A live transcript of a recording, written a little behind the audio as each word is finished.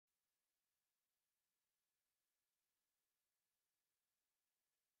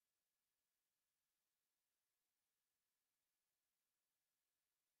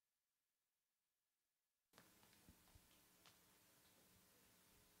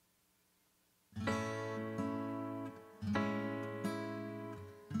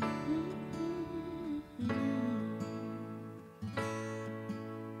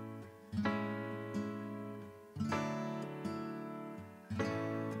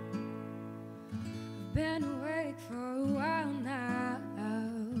Been awake for a while now.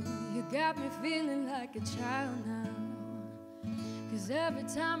 You got me feeling like a child now. 'Cause every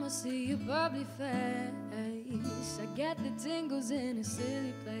time I see your bubbly face, I get the tingles in a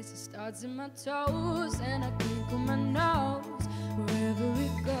silly place. It starts in my toes and I crinkle my nose. Wherever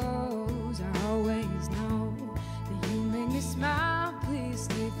it goes, I always know that you make me smile. Please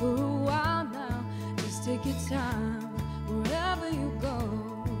stay for a while now. Just take your time wherever you go.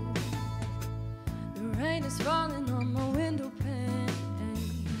 The rain is falling on my window pane,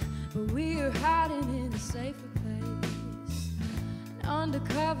 but we are hiding in a safer place.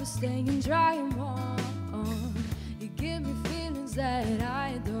 Undercover, staying dry and warm. You give me feelings that I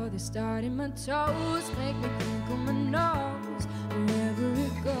adore. They start in my toes, make me crinkle my nose. Wherever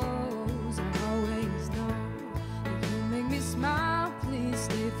it goes, I always know that you make me smile. Please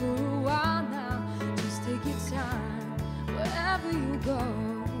stay for a while now. Just take your time wherever you go.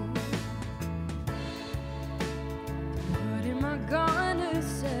 What am I gonna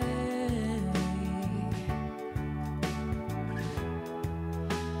say?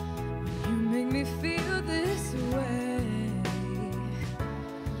 Me feel this way.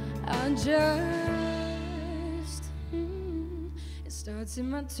 I just it starts in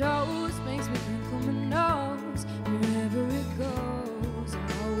my toes, makes me crinkle my nose. Wherever it goes, I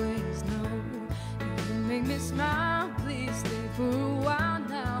always know you make me smile. Please stay for a while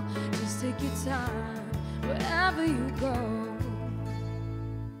now. Just take your time wherever you go.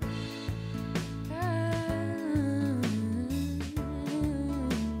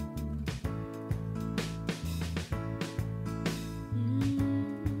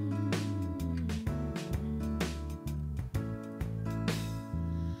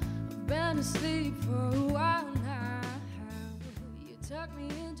 Asleep for a while now. You tuck me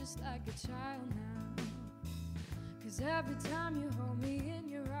in just like a child now. 'Cause every time you hold me in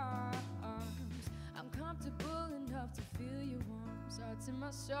your arms, I'm comfortable enough to feel your warmth. Starts in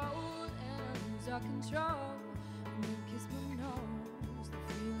my soul and I lose all control. When you kiss my nose, the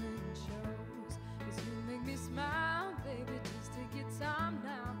feeling shows. 'Cause you make me smile, baby, just take your time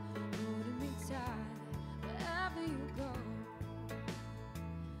now. Holding me tight wherever you go.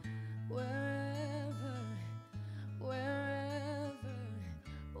 Wherever, wherever,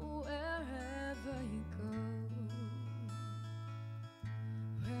 wherever you go.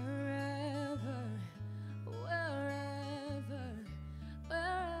 Wherever, wherever,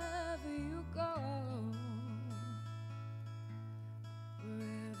 wherever you go.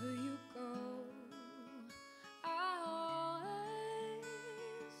 Wherever you go, I always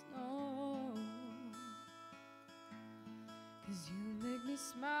know. 'Cause you make me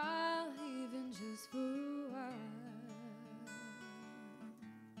smile even just for a while.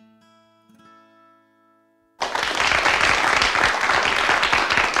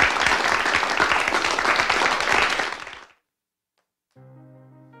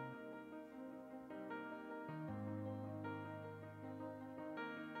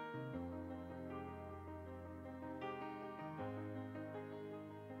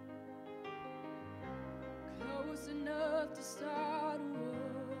 Close enough to start a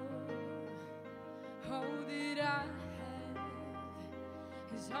war. All that I have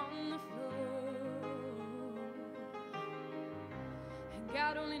is on the floor, and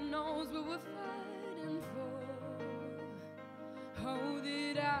God only knows what we're fighting for. All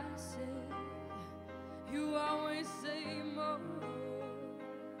that I say, you always say more.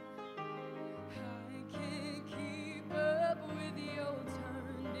 I can't keep up with your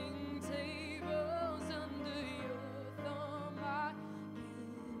turning tables under your thumb. I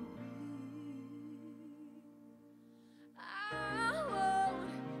can't breathe. I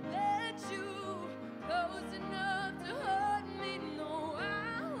won't let you close enough to hurt me. No, I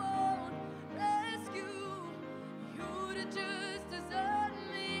won't rescue you to just desert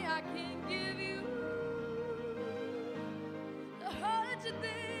me. I can't give you the heart you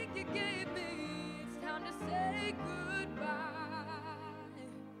think you gave me. It's time to say goodbye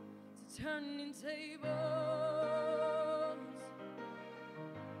to turning tables,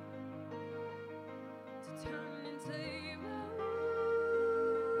 to turning tables.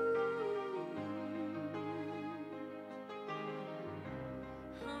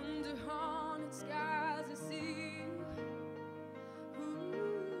 Under haunted skies I see you.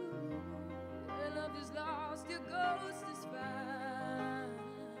 Ooh, where love is lost, your ghost is found.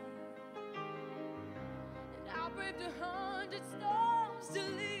 And I'll brave 100 storms to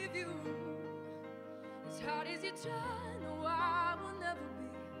leave you. As hard as you try, no, I will never be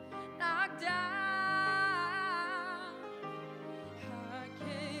knocked down. I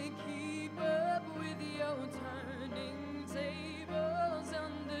can't keep up with your turning tables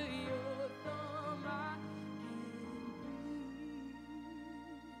under your thumb. I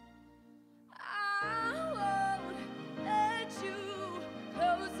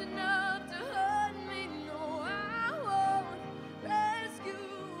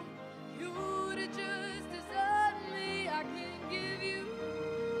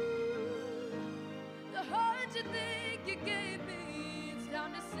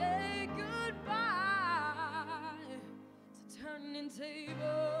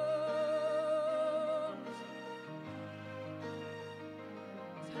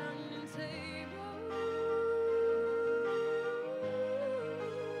tables.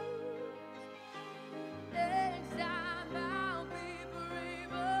 Next time I'll be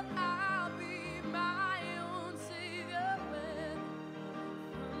braver, I'll be my own savior when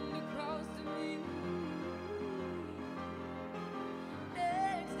thunder calls to me.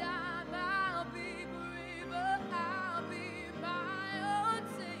 Next time I'll be braver, I'll be my own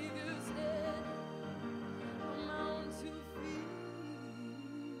savior, stand on my own 2 feet.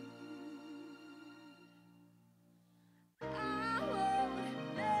 I won't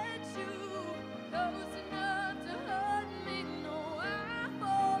let you close enough to hurt me. No, I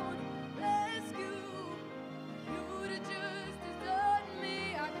won't rescue you to just desert me.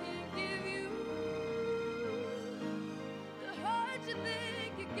 I can't give you the hurt you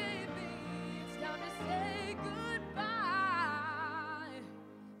think you gave me. It's time to say goodbye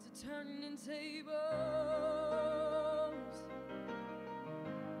to turning tables.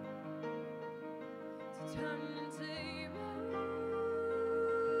 To turning tables.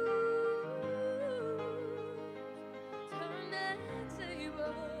 Turning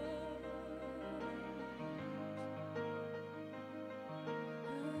tables.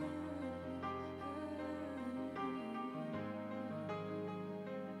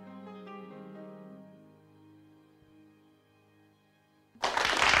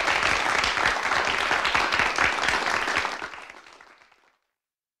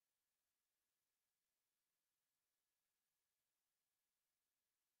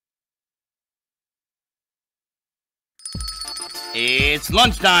 It's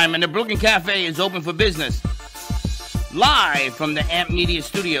lunchtime and the Brooklyn Cafe is open for business. Live from the Amp Media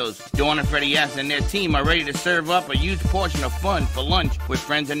Studios, Dawn and Freddie S. and their team are ready to serve up a huge portion of fun for lunch with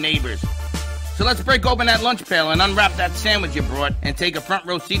friends and neighbors. So let's break open that lunch pail and unwrap that sandwich you brought and take a front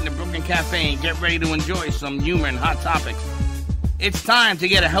row seat in the Brooklyn Cafe and get ready to enjoy some humor and hot topics. It's time to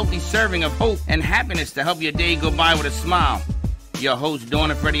get a healthy serving of hope and happiness to help your day go by with a smile. Your hosts,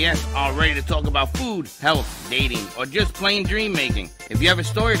 Dawn and Freddie S., are ready to talk about food, health, dating, or just plain dream making. If you have a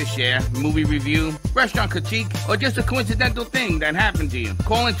story to share, movie review, restaurant critique, or just a coincidental thing that happened to you,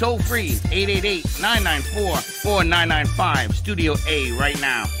 call in toll free 888-994-4995, Studio A right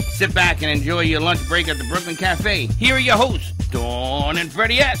now. Sit back and enjoy your lunch break at the Brooklyn Cafe. Here are your hosts, Dawn and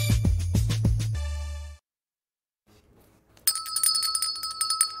Freddie S.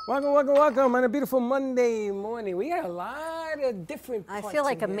 Welcome, welcome, welcome on a beautiful Monday morning. We got a lot of different parts. I feel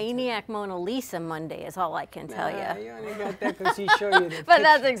like a maniac Mona Lisa Monday is all I can tell you. You only got that because he showed you the But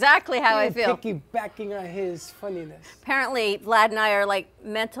that's exactly how I feel. Piggybacking on his funniness. Apparently, Vlad and I are like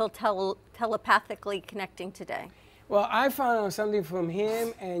mental telepathically connecting today. Well, I found out something from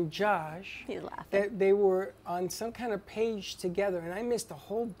him and Josh. He's laughing. That they were on some kind of page together, and I missed the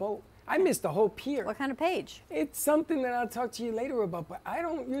whole boat. I missed the whole pier. What kind of page? It's something that I'll talk to you later about, but I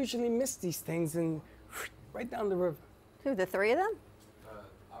don't usually miss these things, and right down the river. Who, the three of them?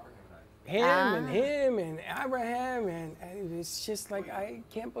 Him and Abraham, and it's just like, I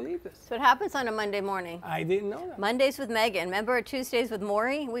can't believe this. So what happens on a Monday morning? I didn't know that. Mondays with Megan. Remember Tuesdays with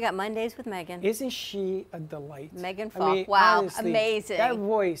Maury? We got Mondays with Megan. Isn't she a delight? Megan Foulke. Wow, honestly, amazing. That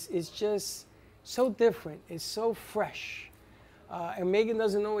voice is just so different. It's so fresh. And Megan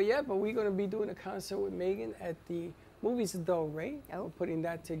doesn't know it yet, but we're going to be doing a concert with Megan at the Movies Adult, right? Oh. We're putting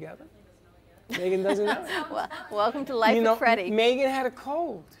that together. Megan doesn't know. Well, welcome to Life with Freddie. Megan had a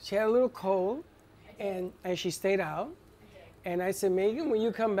cold. She had a little cold, and she stayed out. And I said, Megan, when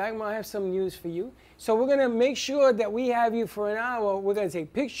you come back, I have some news for you. So we're going to make sure that we have you for an hour. We're going to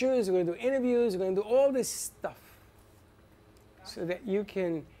take pictures. We're going to do interviews. We're going to do all this stuff so that you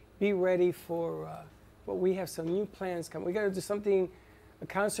can be ready for but we have some new plans coming. We're going to do something, a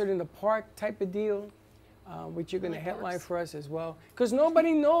concert in the park type of deal, which you're going to headline for us as well. Because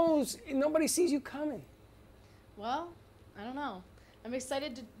nobody knows, nobody sees you coming. Well, I don't know. I'm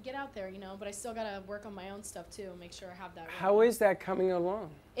excited to get out there, you know, but I still got to work on my own stuff too, make sure I have that ready. How is that coming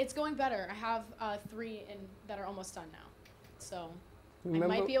along? It's going better. I have 3 that are almost done now. So Remember, I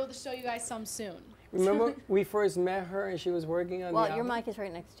might be able to show you guys some soon. Remember we first met her and she was working on the album? Well, your mic is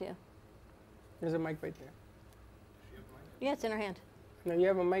right next to you. There's a mic right there. Yeah, it's in her hand. No, you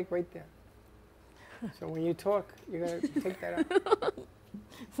have a mic right there. So when you talk, you're going to take that out.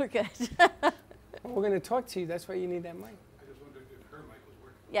 We're good. Well, we're going to talk to you. That's why you need that mic. I just wondered if her mic was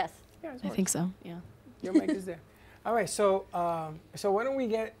working. Yes. Yeah, it's I think so, yeah. Your mic is there. All right, so so why don't we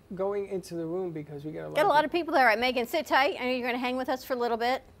get going into the room because we got Got a lot of people there. All right, Megan, sit tight. I know you're going to hang with us for a little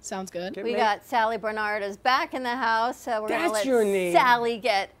bit. Sounds good. Get We Meg- got Sally Bernard is back in the house. So we're going to That's let your name. Sally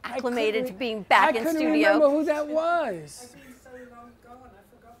get acclimated to being back in I couldn't studio. remember who that was.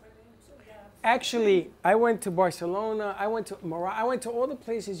 Actually, I went to Barcelona. I went to Morocco. I went to all the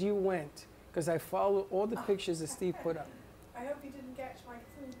places you went because I followed all the pictures that Steve put up. I hope you didn't catch my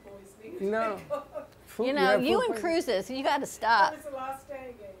food poisoning. No. Food, You know, had you food and poisoning? cruises, you got to That stop. was the last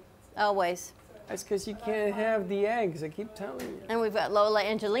day again. Always. That's because you can't have the eggs. I keep telling you. And we've got Lola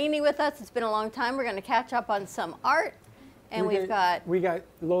Angelini with us. It's been a long time. We're going to catch up on some art. And we got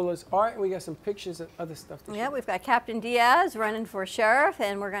Lola's art, and we got some pictures of other stuff. Yeah, we've got Captain Diaz running for sheriff,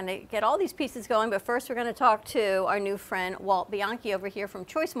 and we're going to get all these pieces going. But first, we're going to talk to our new friend, Walt Bianchi, over here from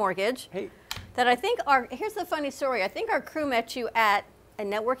Choice Mortgage. Hey. That I think here's the funny story. I think our crew met you at a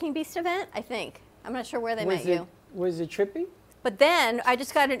Networking Beast event, I think. I'm not sure where they met you. Was it trippy? But then I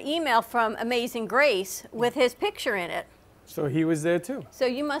just got an email from Amazing Grace with his picture in it. So he was there too. So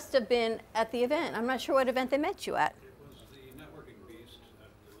you must have been at the event. I'm not sure what event they met you at. It was the Networking Beast at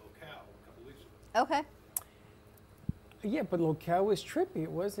the locale a couple weeks ago. Okay. Yeah, but locale was trippy.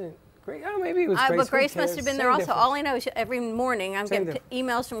 It wasn't great. Oh, maybe it was Grace. But Grace Who must cares? have been Same there also. difference. All I know is every morning I'm Same getting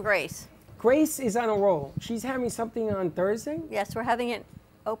emails from Grace. Grace is on a roll. She's having something on Thursday, Yes, we're having an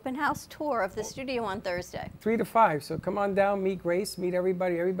open house tour of the studio on Thursday. 3 to 5. So come on down, meet Grace, meet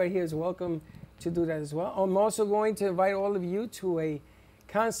everybody. Everybody here is welcome to do that as well. I'm also going to invite all of you to a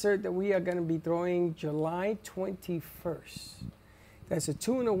concert that we are going to be throwing July 21st. That's a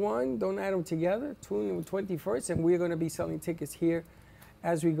 2 and a 1. Don't add them together. 2 and 21st, and we're going to be selling tickets here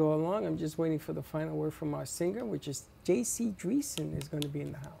as we go along. I'm just waiting for the final word from our singer, which is J.C. Dreesen is going to be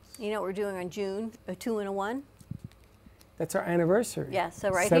in the house. You know what we're doing on June, a 2 and a 1? That's our anniversary. Yeah, so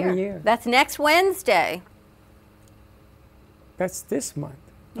right 7 here. years. That's next Wednesday. That's this month.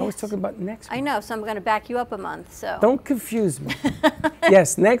 I was Yes. talking about next month. I know, so I'm going to back you up a month. So Don't confuse me.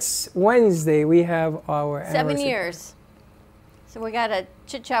 Yes, next Wednesday we have our 7 anniversary. years. So we got to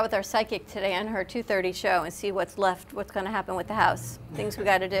chit chat with our psychic today on her 2:30 show and see what's left, what's going to happen with the house, things we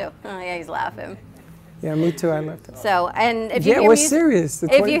got to do. Oh yeah, he's laughing. Yeah, me too. I left it. So, and if you Yeah, hear we're music, serious. The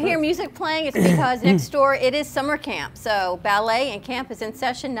if you 21st. hear music playing, it's because next door it is summer camp. So ballet and camp is in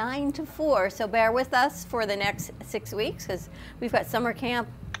session 9 to 4. So bear with us for the next 6 weeks because we've got summer camp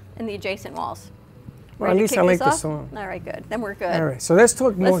in the adjacent walls. Well, at Ready to least kick I like this the off? song. All right, good. Then we're good. All right, so let's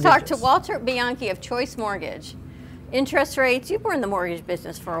talk Let's mortgages. talk to Walter Bianchi of Choice Mortgage. Interest rates, you were in the mortgage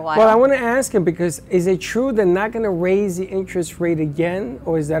business for a while. Well, I want to ask him because is it true they're not going to raise the interest rate again,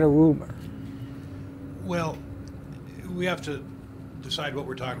 or is that a rumor? Well, we have to decide what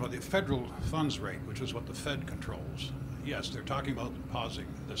we're talking about. The federal funds rate, which is what the Fed controls. Yes, they're talking about pausing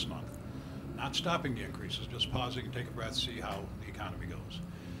this month. Not stopping the increases, just pausing, take a breath, see how the economy goes.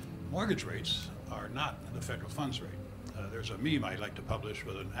 Mortgage rates are not the federal funds rate. There's a meme I like to publish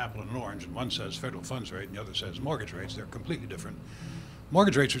with an apple and an orange, and one says federal funds rate and the other says mortgage rates. They're completely different.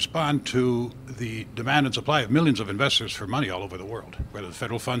 Mortgage rates respond to the demand and supply of millions of investors for money all over the world, whether the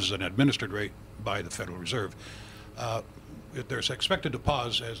federal funds is an administered rate by the Federal Reserve. They're expected to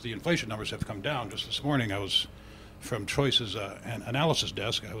pause as the inflation numbers have come down. Just this morning I was from Choice's analysis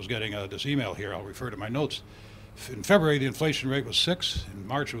desk. I was getting this email here. I'll refer to my notes. In February, the inflation rate was 6. In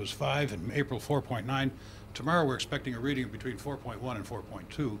March, it was 5. In April, 4.9. Tomorrow, we're expecting a reading between 4.1 and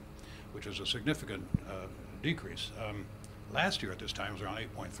 4.2, which is a significant decrease. Last year at this time, it was around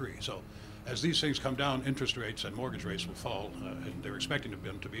 8.3. So as these things come down, interest rates and mortgage rates will fall, and they're expecting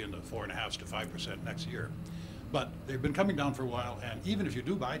them to be in the 4.5% to 5% next year. But they've been coming down for a while, and even if you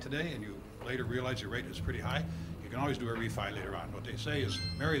do buy today and you later realize your rate is pretty high, you can always do a refi later on. What they say is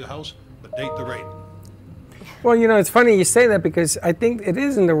marry the house, but date the rate. Well, you know, it's funny you say that because I think it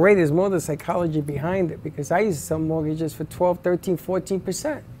isn't the rate, it's more the psychology behind it. Because I used to sell mortgages for 12, 13,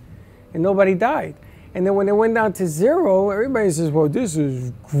 14%, and nobody died. And then when it went down to 0, everybody says, well, this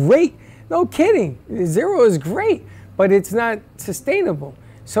is great. No kidding. 0 is great, but it's not sustainable.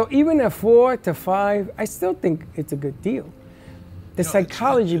 So even at 4 to 5, I still think it's a good deal. The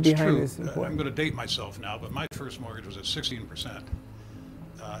psychology it's behind true. it is important. I'm going to date myself now, but my first mortgage was at 16%.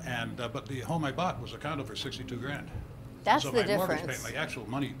 But the home I bought was a condo for 62 grand. That's so the my mortgage difference. my actual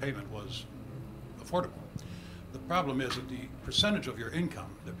money payment was affordable. The problem is that the percentage of your income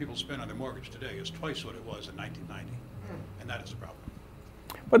that people spend on their mortgage today is twice what it was in 1990, and that is the problem.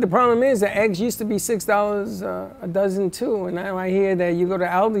 But the problem is that eggs used to be $6 a dozen too, and now I hear that you go to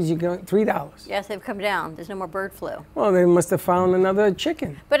Aldi's, you get $3. Yes, they've come down. There's no more bird flu. Well, they must have found another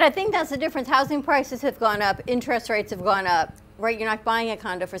chicken. But I think that's the difference. Housing prices have gone up. Interest rates have gone up. Right, you're not buying a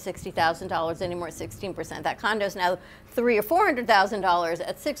condo for $60,000 anymore at 16%. That condo is now $300,000 or $400,000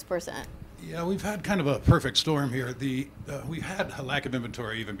 at 6%. Yeah, we've had kind of a perfect storm here. We had a lack of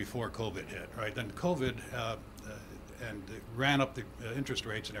inventory even before COVID hit, right? Then COVID and it ran up the interest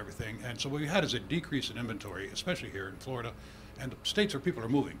rates and everything. And so what we had is a decrease in inventory, especially here in Florida And the states where people are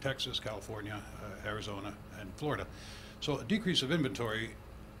moving, Texas, California, Arizona, and Florida. So a decrease of inventory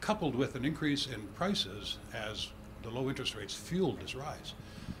coupled with an increase in prices as the low interest rates fueled this rise.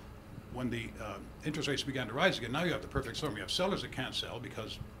 When the interest rates began to rise again, now you have the perfect storm. You have sellers that can't sell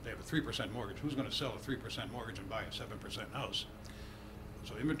because they have a 3% mortgage. Who's going to sell a 3% mortgage and buy a 7% house?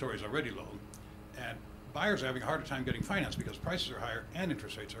 So inventory is already low. And buyers are having a harder time getting finance because prices are higher and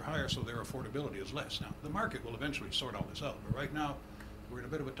interest rates are higher, so their affordability is less. Now, the market will eventually sort all this out, but right now, we're in a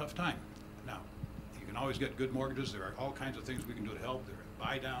bit of a tough time. Now, you can always get good mortgages. There are all kinds of things we can do to help. There are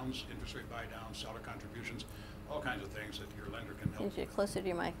buy downs, interest rate buy downs, seller contributions, all kinds of things that your lender can help. Get closer to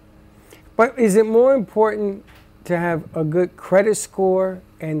your mic. But is it more important to have a good credit score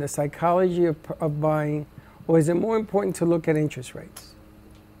and the psychology of buying, or is it more important to look at interest rates?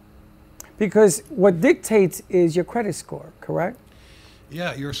 Because what dictates is your credit score, correct?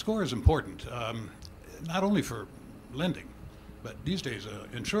 Yeah, your score is important, not only for lending, but these days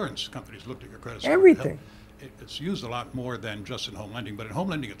insurance companies look at your credit score. Everything. It's used a lot more than just in home lending, but in home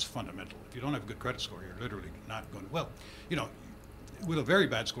lending it's fundamental. If you don't have a good credit score, you're literally not going to, well, you know, with a very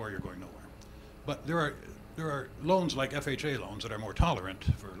bad score, you're going nowhere. But there are loans like FHA loans that are more tolerant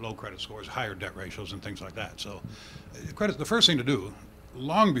for low credit scores, higher debt ratios, and things like that. So the first thing to do,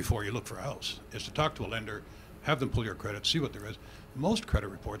 long before you look for a house, is to talk to a lender, have them pull your credit, see what there is. Most credit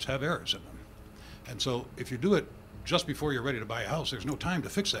reports have errors in them. And so if you do it just before you're ready to buy a house, there's no time to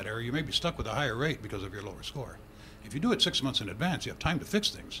fix that error. You may be stuck with a higher rate because of your lower score. If you do it 6 months in advance, you have time to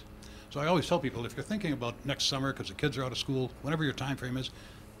fix things. So I always tell people, if you're thinking about next summer because the kids are out of school, whenever your time frame is,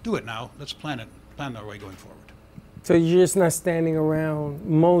 do it now. Let's plan our way going forward. So you're just not standing around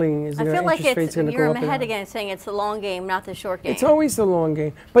mulling. Is I there feel like interest rates going to go you're up and ahead down? again saying it's the long game, not the short game. It's always the long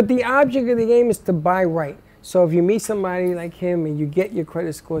game. But the object of the game is to buy right. So if you meet somebody like him and you get your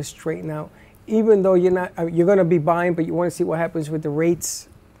credit score straightened out, even though you're going to be buying, but you want to see what happens with the rates.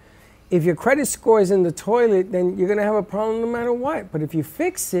 If your credit score is in the toilet, then you're going to have a problem no matter what. But if you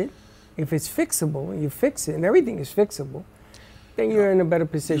fix it, if it's fixable, and you fix it, and everything is fixable, then you're in a better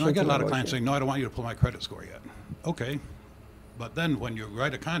position. I get a lot of clients saying, no, I don't want you to pull my credit score yet. Okay, but then when you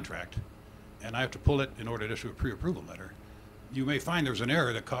write a contract, and I have to pull it in order to issue a pre-approval letter, you may find there's an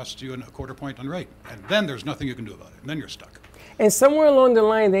error that costs you a quarter point on rate, and then there's nothing you can do about it, and then you're stuck. And somewhere along the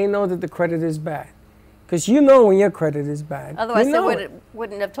line, they know that the credit is bad. Because you know when your credit is bad. Otherwise, you they know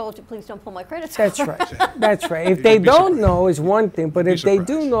wouldn't have told you, please don't pull my credit score. That's right. That's right. If they don't know, it's one thing. But if they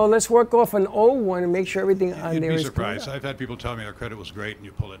do know, let's work off an old one and make sure everything on there is You'd be surprised. I've had people tell me their credit was great, and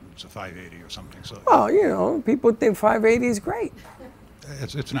you pull it, and it's a 580 or something. So. Well, you know, people think 580 is great.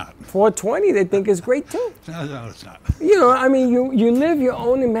 It's not. 420 they think is great too. No, it's not. You know, I mean, you live your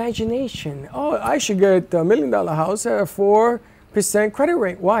own imagination. Oh, I should get a $1 million house at a 4% credit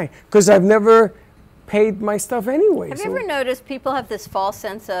rate. Why? Because I've never paid my stuff anyway. Have you ever noticed people have this false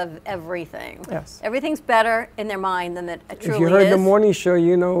sense of everything? Yes. Everything's better in their mind than it truly is. If you heard the morning show,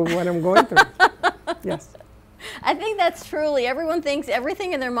 you know what I'm going through. Yes. I think that's truly, everyone thinks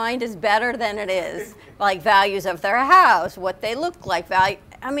everything in their mind is better than it is. Like values of their house, what they look like,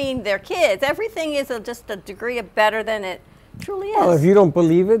 their kids. Everything is just a degree of better than it truly is. Well, if you don't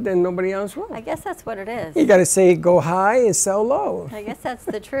believe it, then nobody else will. I guess that's what it is. You got to say go high and sell low. I guess that's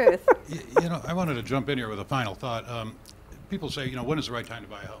the truth. You know, I wanted to jump in here with a final thought. People say, you know, when is the right time to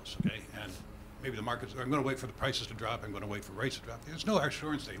buy a house, okay? And maybe the market's, I'm going to wait for the prices to drop, I'm going to wait for rates to drop. There's no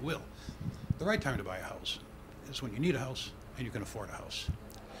assurance they will. The right time to buy a house is when you need a house and you can afford a house.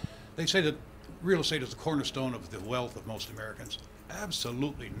 They say that real estate is the cornerstone of the wealth of most Americans.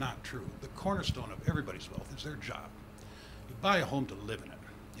 Absolutely not true. The cornerstone of everybody's wealth is their job. You buy a home to live in it.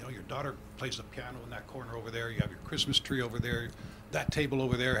 You know, your daughter plays the piano in that corner over there. You have your Christmas tree over there. That table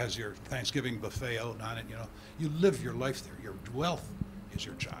over there has your Thanksgiving buffet out on it. You know, you live your life there. Your wealth is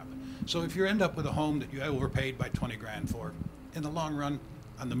your job. So if you end up with a home that you overpaid by 20 grand for, in the long run,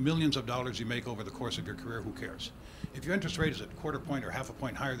 on the millions of dollars you make over the course of your career, who cares? If your interest rate is a quarter point or half a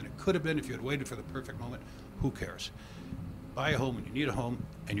point higher than it could have been if you had waited for the perfect moment, who cares? Buy a home when you need a home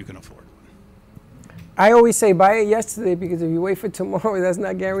and you can afford one. I always say buy it yesterday because if you wait for tomorrow, that's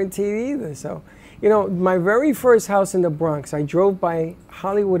not guaranteed either. So, you know, my very first house in the Bronx, I drove by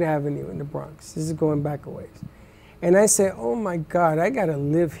Hollywood Avenue in the Bronx. This is going back a ways. And I said, oh my God, I got to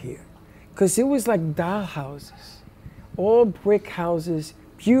live here. Because it was like doll houses, all brick houses,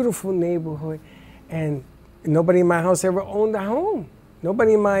 beautiful neighborhood. And nobody in my house ever owned a home.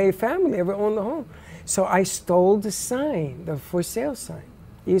 Nobody in my family ever owned a home. So I stole the sign, the for sale sign.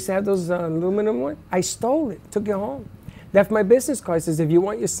 You used to have those aluminum ones. I stole it, took it home. Left my business card, says, if you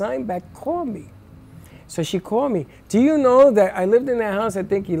want your sign back, call me. So she called me. Do you know that I lived in that house, I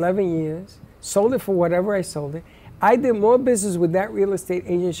think, 11 years, sold it for whatever I sold it. I did more business with that real estate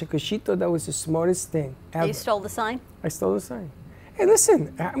agent because she thought that was the smartest thing ever. You stole the sign? I stole the sign. Hey,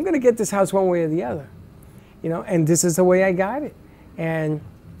 listen, I'm going to get this house one way or the other. You know, and this is the way I got it. And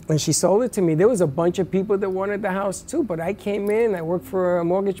when she sold it to me, there was a bunch of people that wanted the house too, but I came in, I worked for a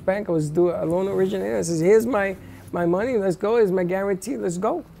mortgage bank, I was doing a loan originator. I says, here's my money, let's go, here's my guarantee, let's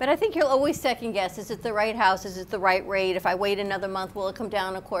go. But I think you'll always second guess, is it the right house, is it the right rate? If I wait another month, will it come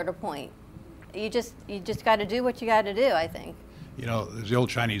down a quarter point? You just got to do what you got to do, I think. You know, there's the old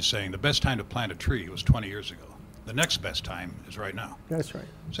Chinese saying, the best time to plant a tree was 20 years ago. The next best time is right now. That's right.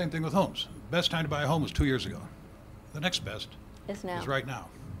 Same thing with homes. Best time to buy a home was 2 years ago. The next best Is now. is right now.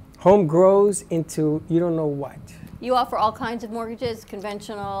 Home grows into you don't know what. You offer all kinds of mortgages,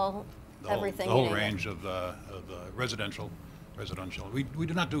 conventional, everything. The whole you name it. range of residential. We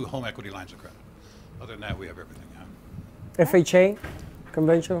do not do home equity lines of credit. Other than that, we have everything. Yeah. FHA,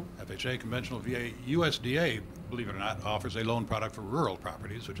 conventional. FHA, conventional, VA, USDA, believe it or not, offers a loan product for rural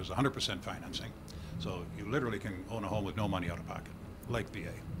properties, which is 100% financing. So you literally can own a home with no money out of pocket, like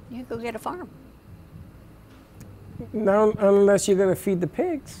VA. You go get a farm. Not unless you're going to feed the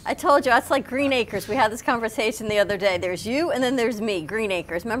pigs. I told you, that's like Green Acres. We had this conversation the other day. There's you and then there's me, Green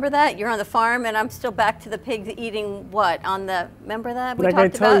Acres. Remember that? You're on the farm and I'm still back to the pigs eating what? Remember that? We Like I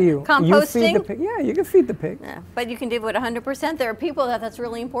talked tell about you, composting. you feed the pig. Yeah, you can feed the pig. Yeah, but you can do it 100%. There are people that's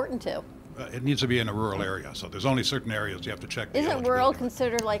really important to. It needs to be in a rural area, so there's only certain areas you have to check. Isn't rural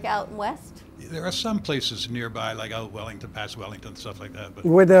considered like out west? There are some places nearby, like out Wellington, past Wellington, stuff like that. But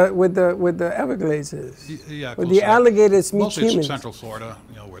With the Everglades is. yeah, With the alligators meet mostly humans. Central Florida,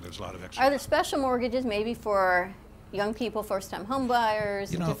 where there's a lot of extra. Are there special mortgages maybe for young people, first-time home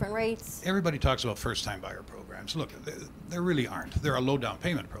buyers, at different rates? Everybody talks about first-time buyer programs. Look, there really aren't. There are low down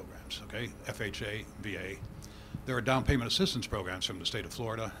payment programs, okay? FHA, VA. There are down payment assistance programs from the state of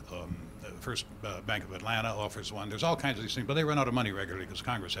Florida. The First Bank of Atlanta offers one. There's all kinds of these things, but they run out of money regularly because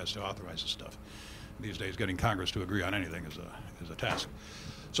Congress has to authorize this stuff. These days, getting Congress to agree on anything is a task.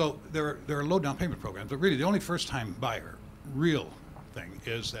 So there are low down payment programs, but really the only first-time buyer real thing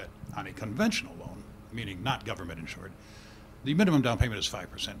is that on a conventional loan, meaning not government insured, the minimum down payment is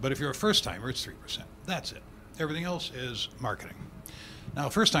 5%. But if you're a first-timer, it's 3%. That's it. Everything else is marketing. Now,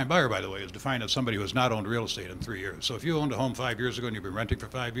 a first-time buyer, by the way, is defined as somebody who has not owned real estate in 3 years. So if you owned a home 5 years ago and you've been renting for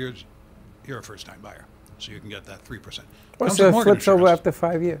 5 years, you're a first-time buyer. So you can get that 3%. So it flips over after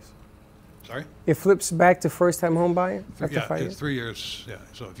 5 years. Sorry? It flips back to first-time home buyer after 5 years? It's 3 years. Yeah.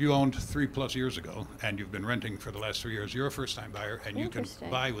 So if you owned 3+ years ago and you've been renting for the last 3 years, you're a first-time buyer and you can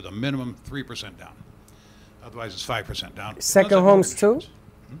buy with a minimum 3% down. Otherwise, it's 5% down. Second homes too?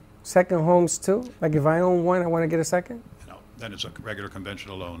 Second homes too? Like if I own one, I want to get a second? No. Then it's a regular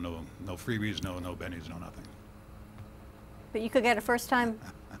conventional loan. No freebies, no bennies, no nothing. But you could get a first-time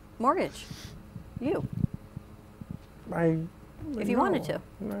mortgage. If you wanted to.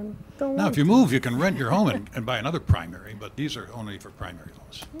 Now, if you move, you can rent your home and buy another primary, but these are only for primary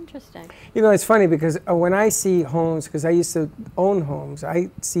loans. Interesting. You know, it's funny because when I see homes, because I used to own homes, I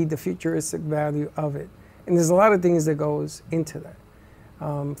see the futuristic value of it. And there's a lot of things that goes into that.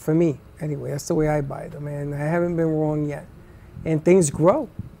 For me, anyway, that's the way I buy them. And I haven't been wrong yet. And things grow,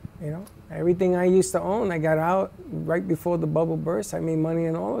 Everything I used to own, I got out right before the bubble burst. I made money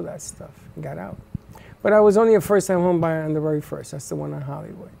on all of that stuff and got out. But I was only a first-time home buyer on the very first. That's the one on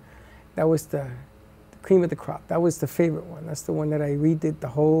Hollywood. That was the cream of the crop. That was the favorite one. That's the one that I redid the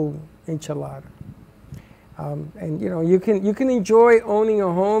whole enchilada. And you can enjoy owning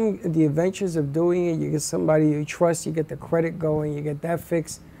a home, the adventures of doing it. You get somebody you trust, you get the credit going, you get that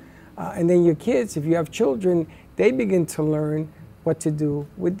fixed. And then your kids, if you have children, they begin to learn what to do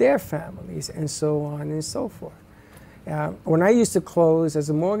with their families and so on and so forth. When I used to close as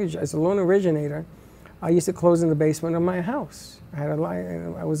a loan originator, I used to close in the basement of my house. I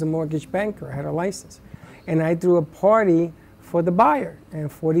was a mortgage banker. I had a license. And I threw a party for the buyer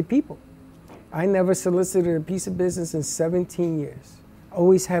and 40 people. I never solicited a piece of business in 17 years.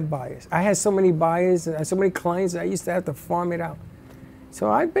 Always had buyers. I had so many buyers and so many clients that I used to have to farm it out. So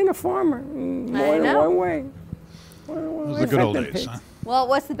I've been a farmer more than one way. Those are the good old days, huh? Well,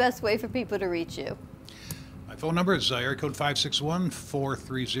 what's the best way for people to reach you? My phone number is area code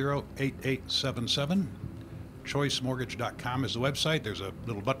 561-430-8877. ChoiceMortgage.com is the website. There's a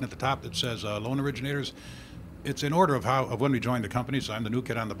little button at the top that says loan originators. It's in order of when we joined the company, so I'm the new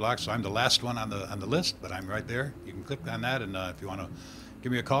kid on the block, so I'm the last one on the list, but I'm right there. You can click on that, and if you want to give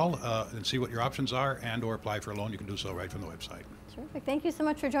me a call and see what your options are and or apply for a loan, you can do so right from the website. Terrific. Thank you so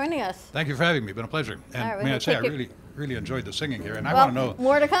much for joining us. Thank you for having me. It's been a pleasure. And may I say, I really enjoyed the singing here, and I well, want to know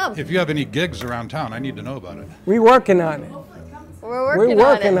more to come. If you have any gigs around town, I need to know about it. We're working on it. We're working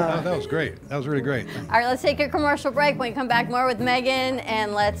on it. Oh, that was great. That was really great. All right, let's take a commercial break. When we come back, more with Megan,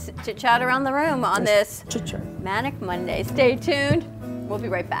 and let's chit-chat around the room on this Manic Monday. Stay tuned. We'll be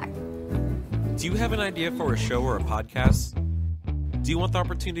right back. Do you have an idea for a show or a podcast? Do you want the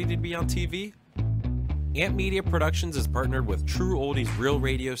opportunity to be on TV? Amp Media Productions is partnered with True Oldies Real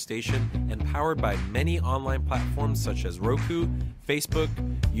Radio Station and powered by many online platforms such as Roku, Facebook,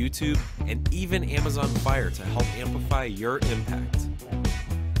 YouTube, and even Amazon Fire to help amplify your impact.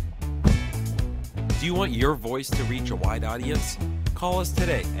 Do you want your voice to reach a wide audience? Call us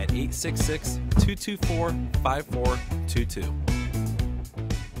today at 866-224-5422.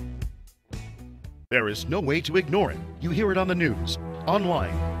 There is no way to ignore it. You hear it on the news,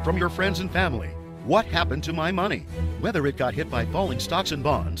 online, from your friends and family. What happened to my money? Whether it got hit by falling stocks and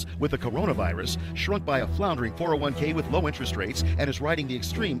bonds, with the coronavirus, shrunk by a floundering 401k with low interest rates, and is riding the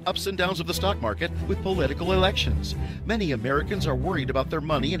extreme ups and downs of the stock market with political elections. Many Americans are worried about their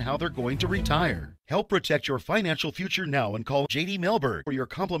money and how they're going to retire. Help protect your financial future now and call J.D. Mellberg for your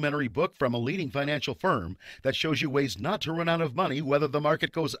complimentary book from a leading financial firm that shows you ways not to run out of money whether the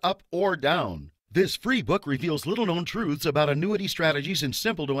market goes up or down. This free book reveals little-known truths about annuity strategies in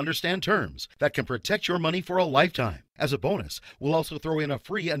simple-to-understand terms that can protect your money for a lifetime. As a bonus, we'll also throw in a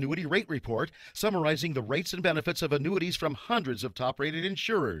free annuity rate report summarizing the rates and benefits of annuities from hundreds of top-rated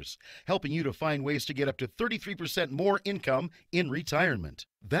insurers, helping you to find ways to get up to 33% more income in retirement.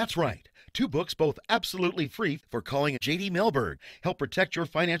 That's right. 2 books, both absolutely free, for calling J.D. Mellberg. Help protect your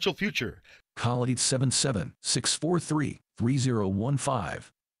financial future. Call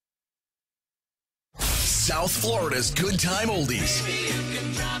 877-643-3015. South Florida's Good Time Oldies.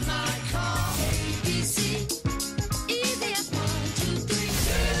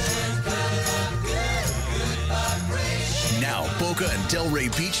 Now, Boca and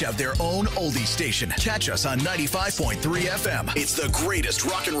Delray Beach have their own oldie station. Catch us on 95.3 FM. It's the greatest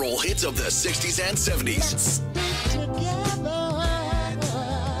rock and roll hits of the 60s and 70s.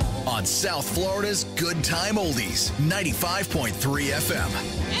 On South Florida's Good Time Oldies, 95.3 FM.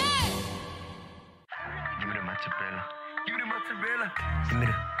 Give me the mozzarella. Give me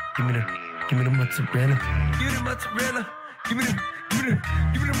the mozzarella. Give me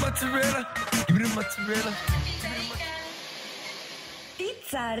the mozzarella. Give me the mozzarella.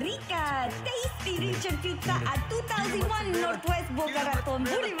 Pizza Rica, tasty Richard Pizza at 2001 Northwest Boca Raton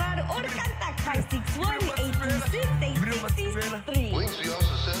Boulevard or contact 561-826-8663. Give me the mozzarella.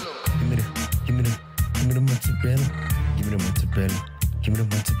 Give me the mozzarella. Give me the mozzarella. Give me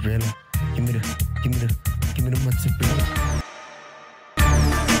the mozzarella.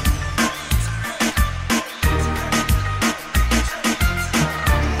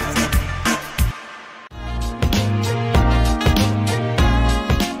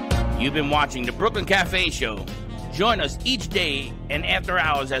 You've been watching the Brooklyn Cafe Show. Join us each day and after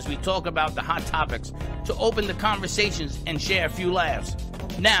hours as we talk about the hot topics to open the conversations and share a few laughs.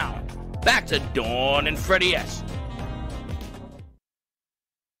 Now, back to Dawn and Freddie S.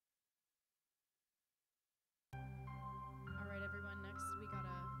 All right, everyone. Next, we got a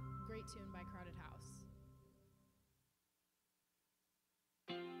great tune by Crowded House.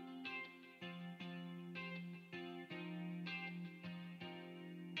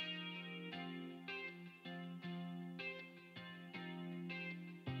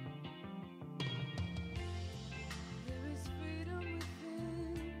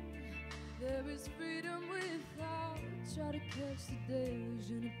 There is freedom without. Try to catch the days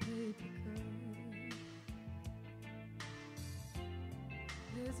in a paper cup.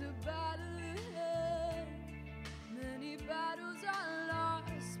 There's a battle ahead. Many battles are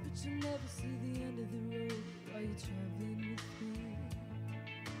lost, but you never see the end of the road while you're traveling with me.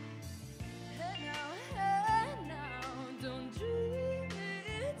 Hey now, don't dream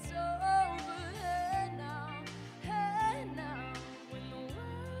it's over. Hey now, when the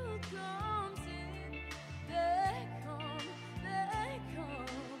world comes in, they come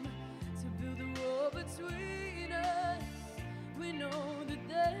to build a wall between us. We know that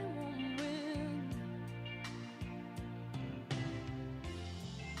they won't win.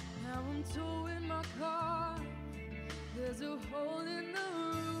 Now I'm towing my car. There's a hole in the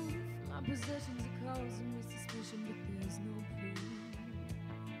roof. My possessions are causing me suspicion, but there's no proof.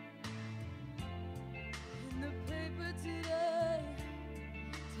 In the paper today,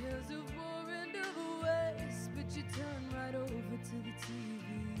 tales of war and of waste, but you turn right over to the TV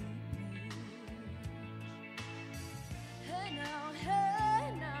page. Hey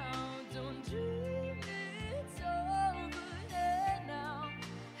now, don't dream it's over. Hey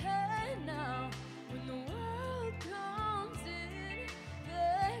now, when the world comes in,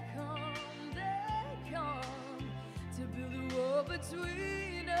 they come to build a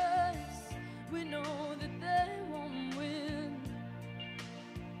between us. We know that they won't win.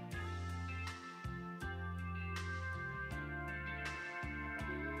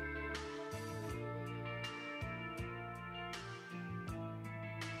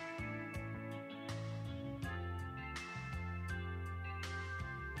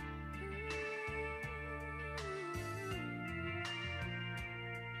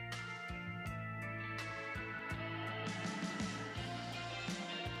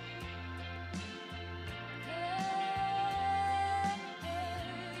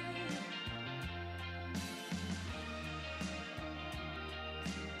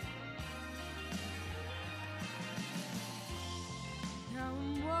 Now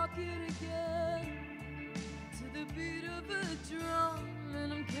I'm walking again to the beat of a drum,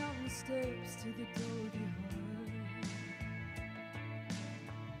 and I'm counting steps to the door behind.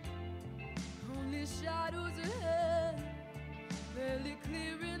 Only shadows ahead, barely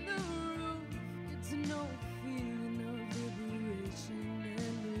clearing the roof. It's no feeling of liberation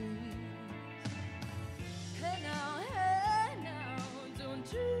and release. Hey now, don't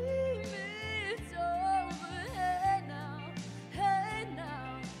dream it's over. Hey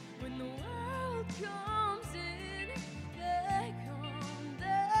now, when the world comes in, they come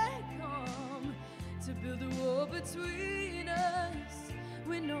to build a wall between us.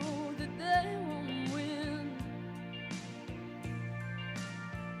 We know that they won't win.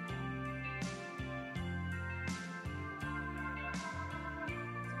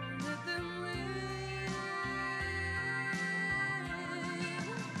 Don't let them win.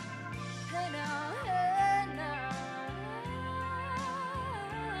 Hey now, hey now.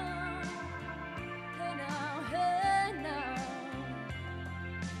 Hey now, hey now.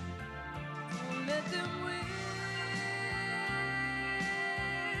 Don't let them win.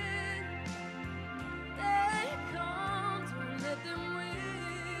 They come, don't let them win.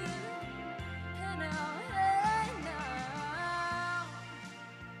 Hey now, hey now.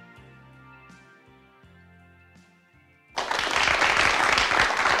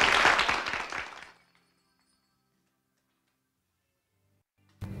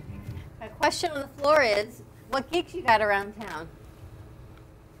 A question on the floor is, what gigs you got around town?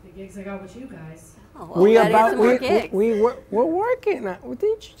 The gigs I got with you guys. Oh, well, we got some more gigs. We're working on. Well,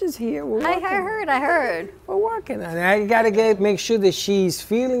 didn't you just hear? We're I working. heard. We're working on it. I gotta make sure that she's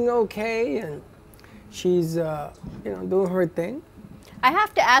feeling okay and she's doing her thing. I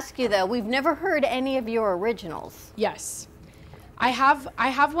have to ask you though, we've never heard any of your originals. Yes. I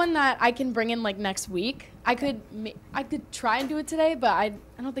have one that I can bring in like next week. I could try and do it today, but I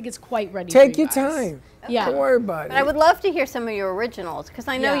don't think it's quite ready. Take for you your guys. time. Yeah. Don't worry about But I would love to hear some of your originals because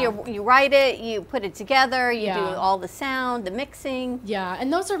I know you write it, you put it together, you do all the sound, the mixing. Yeah,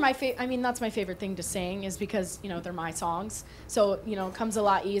 and those are my favorite. I mean, that's my favorite thing to sing is because they're my songs. So it comes a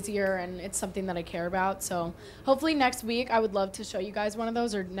lot easier, and it's something that I care about. So hopefully next week I would love to show you guys one of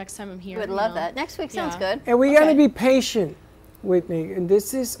those, or next time I'm here. I would love that. Next week sounds good. And we gotta be patient with me. And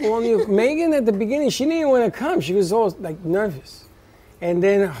this is only Megan at the beginning. She didn't even want to come. She was all like nervous. And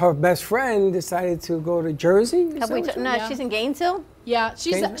then her best friend decided to go to Jersey. She's in Gainesville? Yeah,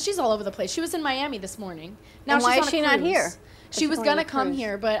 she's all over the place. She was in Miami this morning. Now And why she's is on a she not cruise. here? She was gonna come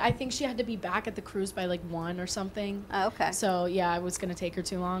here, but I think she had to be back at the cruise by like 1 or something. Oh, okay. So yeah, I was gonna take her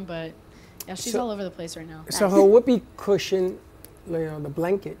too long, but yeah, she's all over the place right now. So her whoopee cushion, the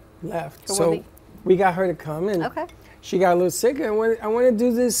blanket left. So we got her to come, and she got a little sick. And I want to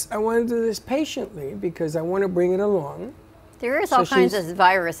do this. I want to do this patiently because I want to bring it along. There is all kinds of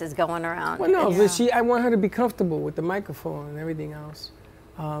viruses going around. Well, no, but I want her to be comfortable with the microphone and everything else,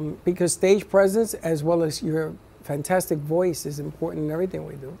 because stage presence as well as your fantastic voice is important in everything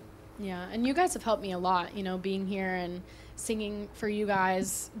we do. Yeah, and you guys have helped me a lot, being here and singing for you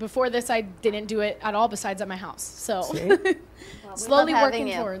guys. Before this, I didn't do it at all besides at my house. So slowly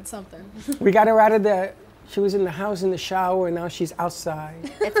working towards something. We got her out of the, she was in the house in the shower, and now she's outside.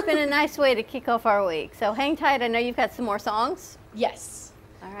 It's been a nice way to kick off our week. So hang tight. I know you've got some more songs. Yes.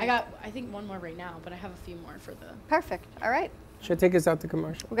 All right. I got, I think, one more right now, but I have a few more for the... Perfect. All right. Should take us out to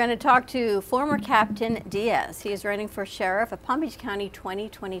commercial. We're going to talk to former Captain Diaz. He is running for sheriff of Palm Beach County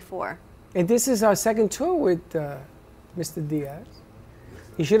 2024. And this is our second tour with Mr. Diaz.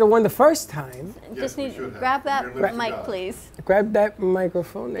 He should have won the first time. Just need to grab that mic, please. Grab that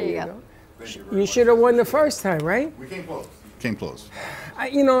microphone. There you go. You should have won the first time, right? We came close. Came close.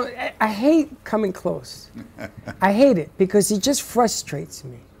 I hate coming close. I hate it because it just frustrates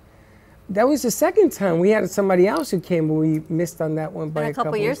me. That was the second time we had somebody else who came, but we missed on that one by a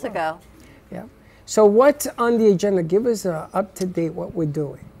couple years ago. Yeah. So what's on the agenda? Give us up to date what we're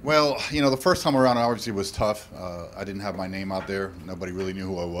doing. Well, you know, the first time around obviously was tough. I didn't have my name out there. Nobody really knew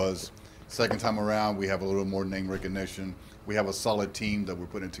who I was. Second time around, we have a little more name recognition. We have a solid team that we're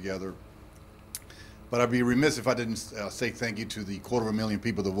putting together. But I'd be remiss if I didn't say thank you to the 250,000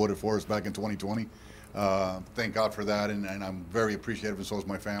 people that voted for us back in 2020. Thank God for that, and I'm very appreciative, and so is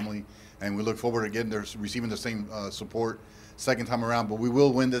my family. And we look forward to receiving the same support second time around. But we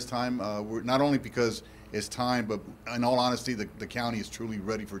will win this time. We're not only because it's time, but in all honesty, the county is truly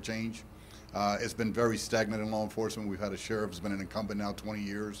ready for change. It's been very stagnant in law enforcement. We've had a sheriff who's been an incumbent now 20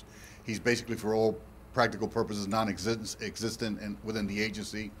 years. He's basically, for all practical purposes, non-existent within the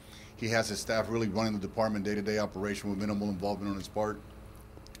agency. He has his staff really running the department day-to-day operation with minimal involvement on his part.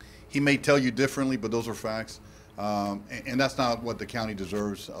 He may tell you differently, but those are facts. And that's not what the county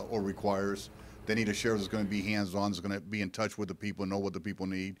deserves or requires. They need a sheriff that's going to be hands-on, that's going to be in touch with the people, know what the people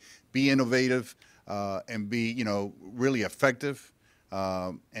need, be innovative, and be, you know, really effective,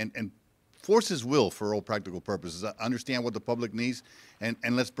 and force his will for all practical purposes. Understand what the public needs, and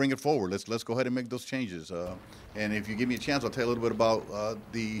let's bring it forward. Let's go ahead and make those changes. And if you give me a chance, I'll tell you a little bit about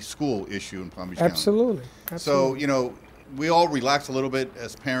the school issue in Palm Beach County. Absolutely. So, you know, we all relax a little bit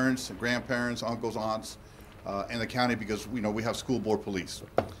as parents, grandparents, uncles, aunts in the county because, you know, we have school board police.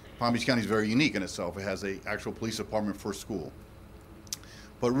 Palm Beach County is very unique in itself. It has an actual police department for school.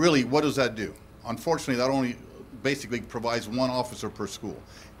 But really, what does that do? Unfortunately, that only basically provides one officer per school.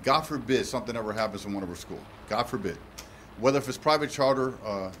 God forbid something ever happens in one of our schools. God forbid. Whether if it's private charter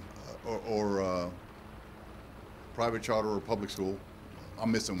or public school.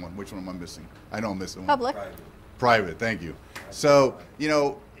 I'm missing one. Which one am I missing? I know I'm missing one. Public. Private, thank you. So, you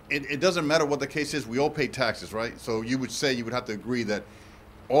know, it doesn't matter what the case is. We all pay taxes, right? So you would have to agree that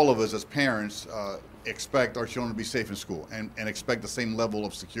all of us as parents expect our children to be safe in school and expect the same level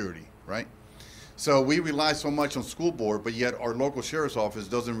of security, right? So we rely so much on school board, but yet our local sheriff's office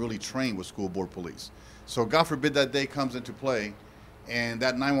doesn't really train with school board police. So God forbid that day comes into play and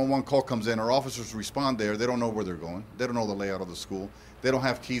that 911 call comes in, our officers respond there, they don't know where they're going. They don't know the layout of the school. They don't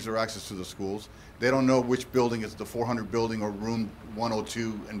have keys or access to the schools. They don't know which building is the 400 building or room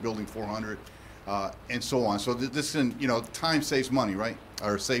 102 and building 400 and so on. So this, you know, time saves money, right?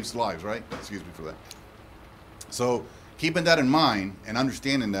 Or saves lives, right? Excuse me for that. So keeping that in mind and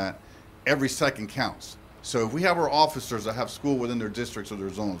understanding that, every second counts. So if we have our officers that have school within their districts or their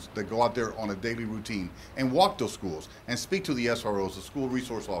zones that go out there on a daily routine and walk those schools and speak to the SROs, the school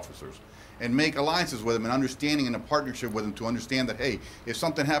resource officers, and make alliances with them and understanding and a partnership with them to understand that, hey, if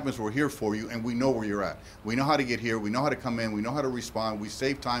something happens, we're here for you and we know where you're at. We know how to get here, we know how to come in, we know how to respond, we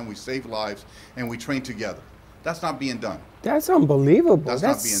save time, we save lives, and we train together. That's not being done. That's unbelievable. That's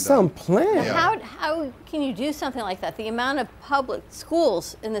not being some done. plan. Yeah. How can you do something like that? The amount of public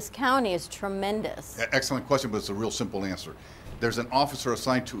schools in this county is tremendous. Excellent question, but it's a real simple answer. There's an officer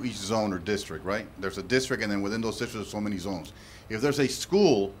assigned to each zone or district, right? There's a district, and then within those districts, there's so many zones. If there's a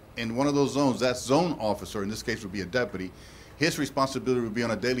school in one of those zones, that zone officer, in this case would be a deputy, his responsibility would be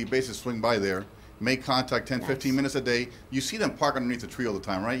on a daily basis, swing by there, make contact 10, 15 minutes a day. You see them park underneath the tree all the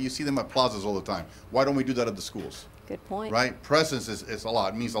time, right? You see them at plazas all the time. Why don't we do that at the schools? Good point. Right? Presence is a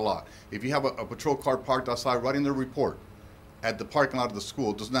lot, it means a lot. If you have a patrol car parked outside writing their report at the parking lot of the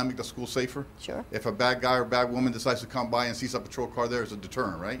school, doesn't that make the school safer? Sure. If a bad guy or bad woman decides to come by and sees a patrol car there, it's a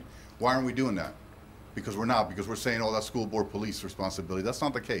deterrent, right? Why aren't we doing that? Because we're not, because we're saying, oh, that's school board police responsibility. That's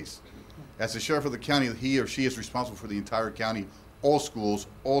not the case. As the sheriff of the county, he or she is responsible for the entire county, all schools,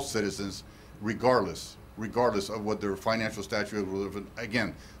 all citizens, regardless of what their financial stature is, whether if,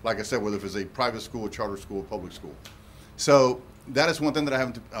 again, like I said, whether if it's a private school, a charter school, a public school. So that is one thing that I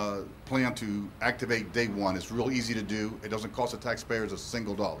haven't planned to activate day one. It's real easy to do. It doesn't cost the taxpayers a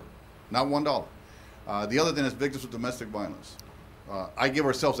single dollar, not $1. The other thing is victims of domestic violence. I give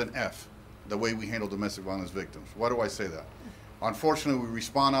ourselves an F, the way we handle domestic violence victims. Why do I say that? Unfortunately, we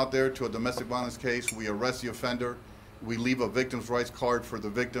respond out there to a domestic violence case, we arrest the offender, we leave a victim's rights card for the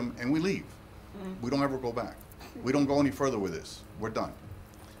victim, and we leave. We don't ever go back. We don't go any further with this. We're done.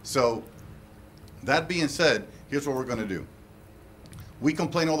 So that being said, here's what we're going to do. We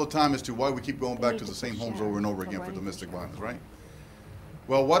complain all the time as to why we keep going back to the same homes over and over again for domestic violence, right?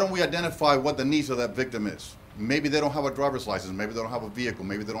 Well, why don't we identify what the needs of that victim is? Maybe they don't have a driver's license, maybe they don't have a vehicle,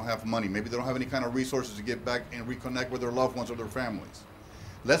 maybe they don't have money, maybe they don't have any kind of resources to get back and reconnect with their loved ones or their families.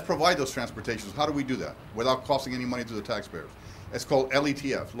 Let's provide those transportations. How do we do that without costing any money to the taxpayers? It's called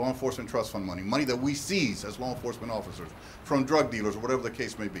LETF, Law Enforcement Trust Fund money, money that we seize as law enforcement officers from drug dealers or whatever the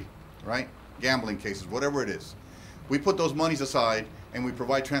case may be, right? Gambling cases, whatever it is. We put those monies aside and we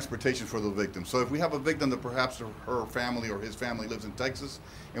provide transportation for the victim. So if we have a victim that perhaps her family or his family lives in Texas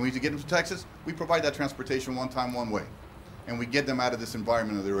and we need to get them to Texas, we provide that transportation one time, one way. And we get them out of this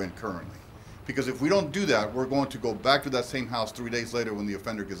environment that they're in currently. Because if we don't do that, we're going to go back to that same house 3 days later when the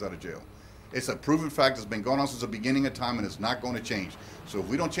offender gets out of jail. It's a proven fact that's been going on since the beginning of time, and it's not going to change. So if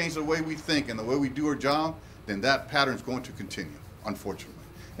we don't change the way we think and the way we do our job, then that pattern is going to continue, unfortunately.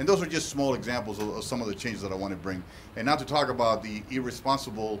 And those are just small examples of some of the changes that I want to bring. And not to talk about the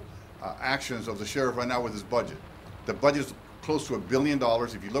irresponsible actions of the sheriff right now with his budget. The budget is close to $1 billion.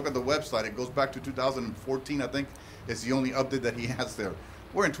 If you look at the website, it goes back to 2014, I think. It's the only update that he has there.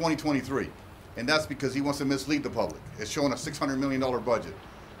 We're in 2023, and that's because he wants to mislead the public. It's showing a $600 million budget.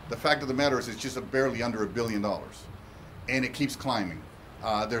 The fact of the matter is it's just barely under $1 billion, and it keeps climbing.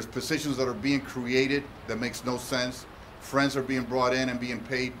 There's positions that are being created that makes no sense. Friends are being brought in and being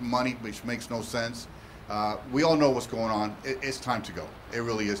paid money, which makes no sense. We all know what's going on. It's time to go. It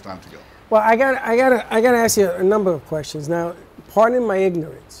really is time to go. Well, I gotta ask you a number of questions. Now, pardon my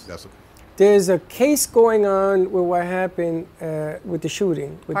ignorance. That's okay. There's a case going on with what happened with the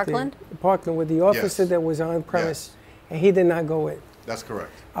shooting. With Parkland? Parkland, with the officer that was on premise, and he did not go in. That's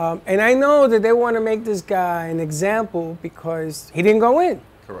correct. And I know that they want to make this guy an example because he didn't go in.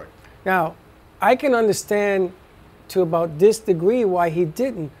 Correct. Now, I can understand to about this degree why he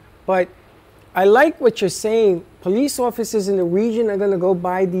didn't, but I like what you're saying. Police officers in the region are going to go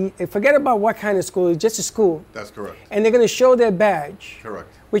by forget about what kind of school, it's just a school. That's correct. And they're going to show their badge. Correct.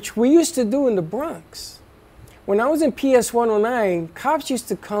 Which we used to do in the Bronx. When I was in PS 109, cops used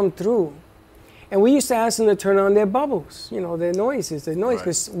to come through, and we used to ask them to turn on their bubbles, their noises,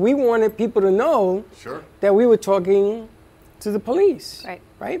 because we wanted people to know that we were talking to the police.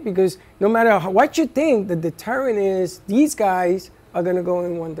 Right? Because no matter what you think, the deterrent is these guys are going to go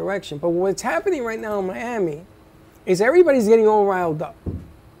in one direction. But what's happening right now in Miami is everybody's getting all riled up.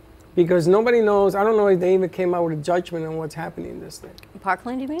 Because nobody knows, I don't know if they even came out with a judgment on what's happening in this thing.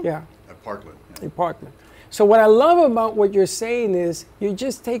 Parkland, you mean? Yeah. At Parkland. Yeah. In Parkland. So what I love about what you're saying is you're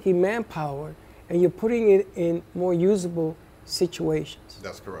just taking manpower and you're putting it in more usable situations.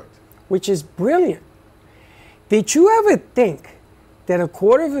 That's correct. Which is brilliant. Did you ever think that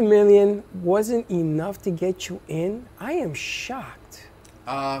 $250,000 wasn't enough to get you in? I am shocked.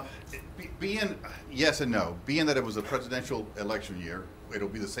 Yes and no. Being that it was a presidential election year, it'll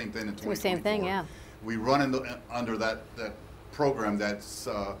be the same thing in 2024. Same thing, yeah. We run under that program that's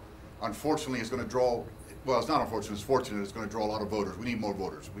unfortunately is going to draw, well, it's not unfortunate, it's fortunate, it's going to draw a lot of voters. We need more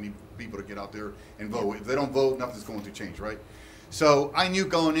voters. We need people to get out there and vote. If they don't vote, nothing's going to change, right? So I knew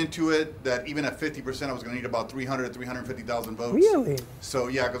going into it that even at 50%, I was going to need about 300 to 350,000 votes. Really? So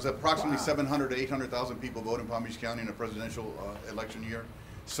yeah, because approximately 700 to 800,000 people vote in Palm Beach County in a presidential election year.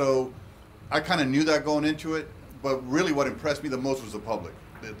 So I kind of knew that going into it, but really what impressed me the most was the public.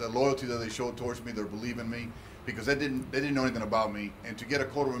 The loyalty that they showed towards me, their belief in me, because they didn't know anything about me. And to get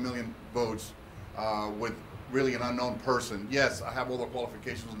 250,000 votes with really an unknown person, yes, I have all the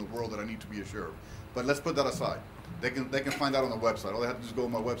qualifications in the world that I need to be a sheriff. But let's put that aside. They can find out on the website. All they have to do is go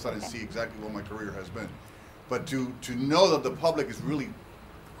on my website and see exactly what my career has been. But to know that the public is really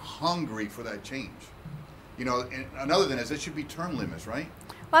hungry for that change. And another thing is there should be term limits, right?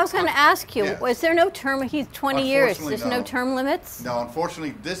 Well, I was going to ask you, was there no term? He's 20 years. There's no term limits? No,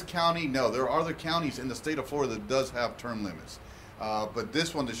 unfortunately, this county, no. There are other counties in the state of Florida that does have term limits. But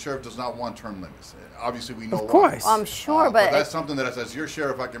this one, the sheriff does not want term limits. Obviously, we know why. Of course. I'm sure, but that's something that, as your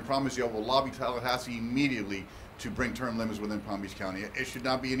sheriff, I can promise you, I will lobby Tallahassee immediately to bring term limits within Palm Beach County. It should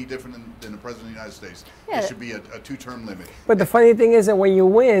not be any different than the President of the United States. Yeah. It should be a 2-term limit. But the funny thing is that when you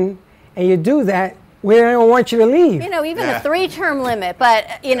win and you do that, we don't want you to leave. Even a 3-term limit, but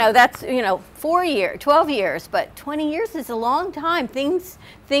that's 4 years, 12 years, but 20 years is a long time. Things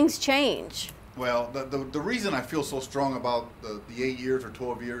change. Well, the reason I feel so strong about the 8 years or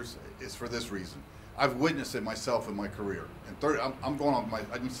 12 years is for this reason. I've witnessed it myself in my career. And I'm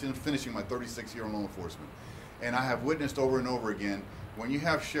finishing my 36th year in law enforcement. And I have witnessed over and over again, when you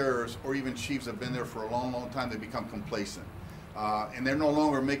have sheriffs or even chiefs that have been there for a long, long time, they become complacent. And they're no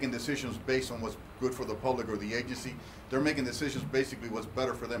longer making decisions based on what's good for the public or the agency. They're making decisions basically what's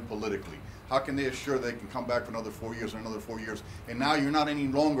better for them politically. How can they assure they can come back for another 4 years or another 4 years? And now you're not any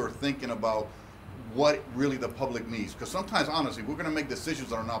longer thinking about what really the public needs. Because sometimes, honestly, we're going to make decisions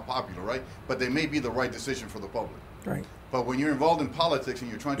that are not popular, right? But they may be the right decision for the public. Right. But when you're involved in politics and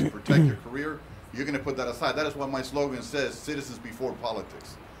you're trying to protect your career, you're going to put that aside. That is what my slogan says, citizens before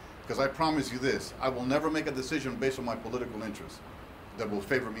politics. Because I promise you this, I will never make a decision based on my political interests that will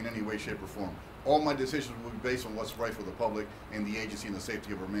favor me in any way, shape, or form. All my decisions will be based on what's right for the public and the agency and the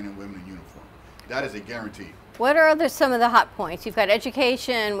safety of our men and women in uniform. That is a guarantee. What are some of the hot points? You've got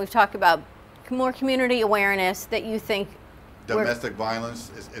education. We've talked about more community awareness that you think. Domestic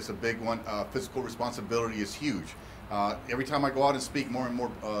violence is a big one. Fiscal responsibility is huge. Every time I go out and speak, more and more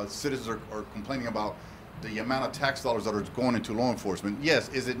citizens are complaining about the amount of tax dollars that are going into law enforcement. Yes,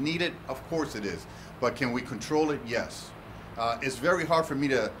 is it needed? Of course it is. But can we control it? Yes. It's very hard for me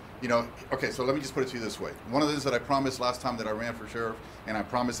to, okay, so let me just put it to you this way. One of the things that I promised last time that I ran for sheriff, and I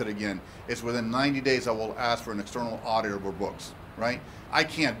promise it again, is within 90 days I will ask for an external audit of our books, right? I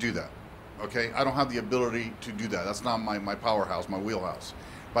can't do that, okay? I don't have the ability to do that. That's not my powerhouse, my wheelhouse.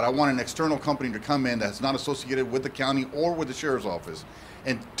 But I want an external company to come in that's not associated with the county or with the sheriff's office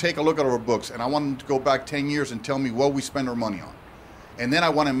and take a look at our books. And I want them to go back 10 years and tell me what we spend our money on. And then I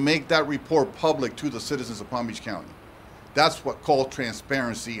want to make that report public to the citizens of Palm Beach County. That's what called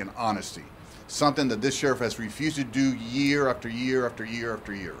transparency and honesty. Something that this sheriff has refused to do year after year after year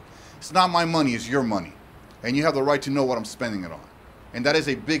after year. It's not my money, it's your money. And you have the right to know what I'm spending it on. And that is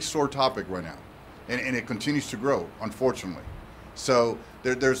a big sore topic right now. And it continues to grow, unfortunately. So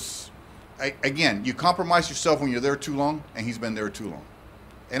again, you compromise yourself when you're there too long, and he's been there too long.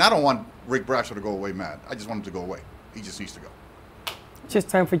 And I don't want Rick Bradshaw to go away mad. I just want him to go away. He just needs to go. It's just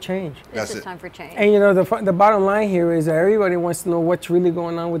time for change. That's It's time for change. And the bottom line here is that everybody wants to know what's really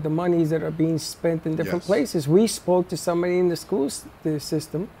going on with the monies that are being spent in different places. We spoke to somebody in the school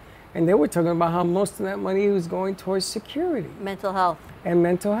system, and they were talking about how most of that money was going towards security. Mental health. And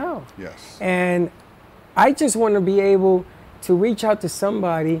mental health. Yes. And I just want to be able to reach out to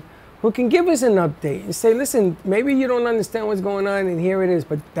somebody who can give us an update and say, listen, maybe you don't understand what's going on and here it is,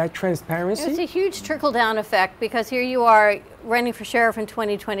 but that transparency. It's a huge trickle-down effect because here you are running for sheriff in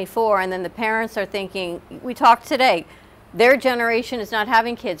 2024 and then the parents are thinking, we talked today, their generation is not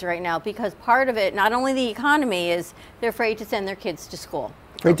having kids right now because part of it, not only the economy, is they're afraid to send their kids to school.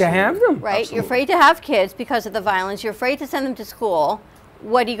 Afraid to have them. Right? Absolutely. You're afraid to have kids because of the violence. You're afraid to send them to school.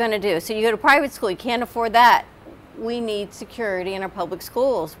 What are you going to do? So you go to private school, you can't afford that. We need security in our public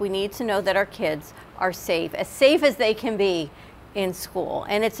schools. We need to know that our kids are safe as they can be in school.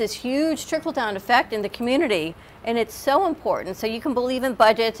 And it's this huge trickle-down effect in the community, and it's so important. So you can believe in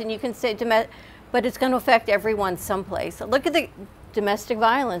budgets, and you can say, but it's going to affect everyone someplace. So look at the domestic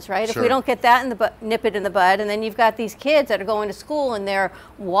violence, right? Sure. If we don't get that in the nip it in the bud, and then you've got these kids that are going to school, and they're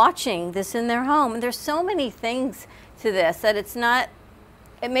watching this in their home. And there's so many things to this that it's not,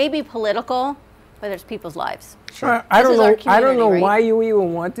 it may be political, but there's people's lives. Sure. I don't know right? why you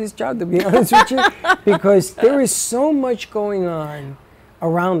even want this job, to be honest with you, because there is so much going on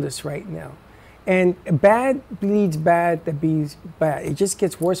around us right now. And bad bleeds bad that bleeds bad. It just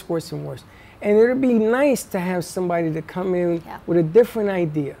gets worse, worse, and worse. And it would be nice to have somebody to come in with a different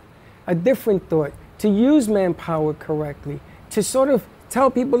idea, a different thought, to use manpower correctly, to sort of tell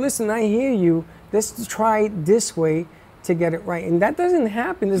people, listen, I hear you, let's try it this way to get it right. And that doesn't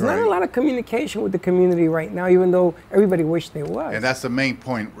happen. There's not a lot of communication with the community right now, even though everybody wished there was. And that's the main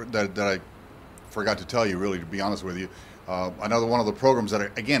point that I forgot to tell you, really, to be honest with you. Another one of the programs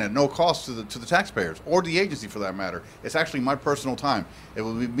that, again, at no cost to the taxpayers or the agency for that matter. It's actually my personal time. It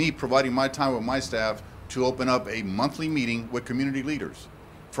will be me providing my time with my staff to open up a monthly meeting with community leaders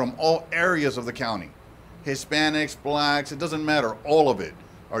from all areas of the county. Hispanics, blacks, it doesn't matter, all of it.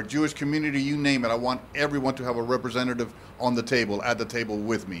 Our Jewish community, you name it. I want everyone to have a representative on the table, at the table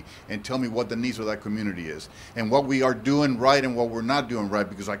with me, and tell me what the needs of that community is and what we are doing right and what we're not doing right,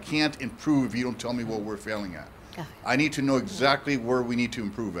 because I can't improve if you don't tell me what we're failing at. I need to know exactly where we need to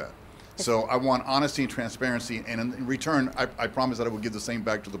improve at. So I want honesty and transparency, and in return, I promise that I will give the same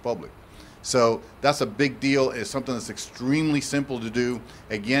back to the public. So that's a big deal. It's something that's extremely simple to do.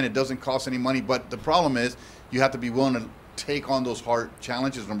 Again, it doesn't cost any money, but the problem is you have to be willing to take on those hard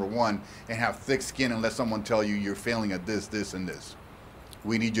challenges, number one, and have thick skin and let someone tell you you're failing at this, this, and this.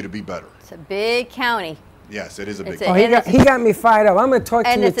 We need you to be better. It's a big county. Yes, it is a big county. He got me fired up. I'm going to talk to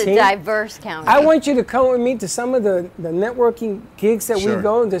your team. And it's a diverse county. I want you to come with me to some of the networking gigs that we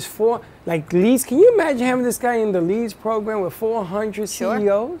go. There's leads. Can you imagine having this guy in the leads program with 400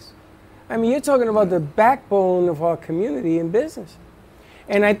 CEOs? I mean, you're talking about the backbone of our community and business.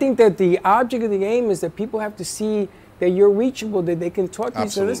 And I think that the object of the game is that people have to see that you're reachable, that they can talk to you.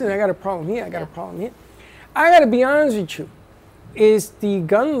 So listen, I got a problem here, I got a problem here. I got to be honest with you. Is the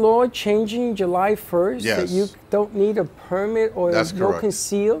gun law changing July 1st? Yes. That you don't need a permit or no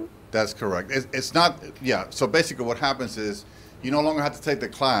conceal? That's correct. It's not, so basically what happens is you no longer have to take the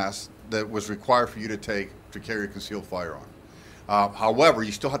class that was required for you to take to carry a concealed firearm. However,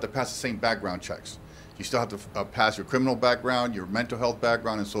 you still have to pass the same background checks. You still have to pass your criminal background, your mental health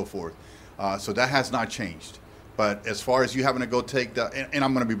background, and so forth. So that has not changed. But as far as you having to go take the, and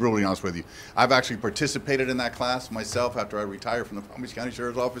I'm going to be brutally honest with you, I've actually participated in that class myself after I retired from the Palm Beach County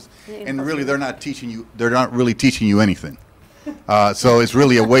Sheriff's Office, and really they're not really teaching you anything. So it's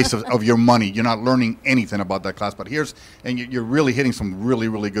really a waste of your money. You're not learning anything about that class. But you're really hitting some really,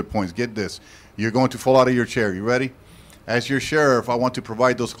 really good points. Get this. You're going to fall out of your chair. You ready? As your sheriff, I want to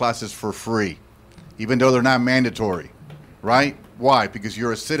provide those classes for free, even though they're not mandatory, right? Why? Because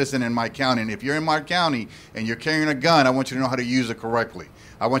you're a citizen in my county, and if you're in my county and you're carrying a gun, I want you to know how to use it correctly.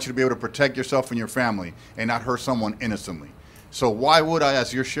 I want you to be able to protect yourself and your family and not hurt someone innocently. So why would I,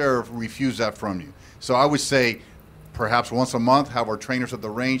 as your sheriff, refuse that from you? So I would say perhaps once a month, have our trainers at the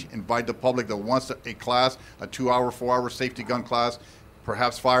range invite the public that wants a class, a 2-hour, 4-hour safety gun class,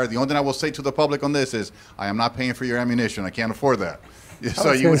 perhaps fire. The only thing I will say to the public on this is I am not paying for your ammunition. I can't afford that.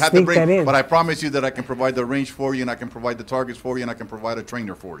 So you would have to bring, but I promise you that I can provide the range for you, and I can provide the targets for you, and I can provide a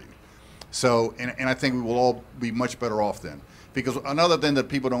trainer for you. So, and I think we will all be much better off then. Because another thing that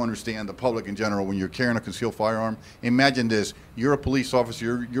people don't understand, the public in general, when you're carrying a concealed firearm, imagine this. You're a police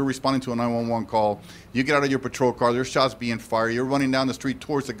officer. You're responding to a 911 call. You get out of your patrol car. There's shots being fired. You're running down the street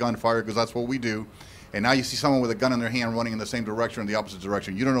towards the gunfire because that's what we do. And now you see someone with a gun in their hand running in the same direction or the opposite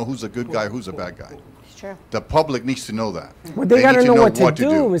direction. You don't know who's a good guy, who's a bad guy. It's true. The public needs to know that. Well, they got to know what to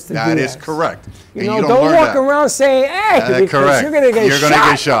do, Mr. That Diaz. is correct. You know, don't walk around saying, hey, because correct. you're going to get shot. You're going to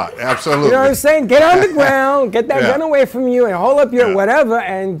get shot. Absolutely. You know what I'm saying? Get on the ground, get that gun away from you, and hold up your whatever,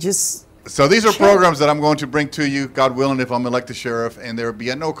 and just... So these are programs that I'm going to bring to you, God willing, if I'm elected sheriff, and there will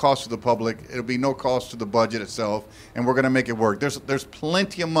be at no cost to the public. It'll be no cost to the budget itself, and we're going to make it work. There's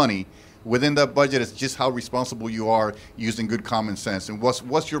plenty of money within that budget. It's just how responsible you are using good common sense. And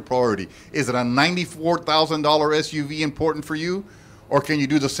what's your priority? Is it a $94,000 SUV important for you, or can you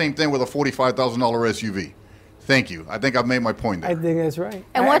do the same thing with a $45,000 SUV? Thank you. I think I've made my point there. I think that's right.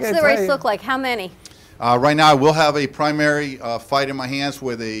 And what's the race look like? How many? Right now, I will have a primary fight in my hands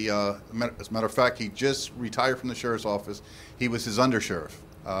with as a matter of fact, he just retired from the sheriff's office. He was his undersheriff.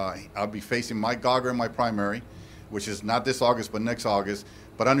 I'll be facing Mike Gogger in my primary, which is not this August, but next August.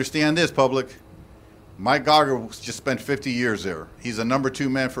 But understand this, public. Mike Gogger just spent 50 years there. He's a number 2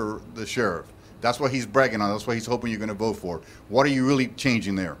 man for the sheriff. That's what he's bragging on. That's what he's hoping you're going to vote for. What are you really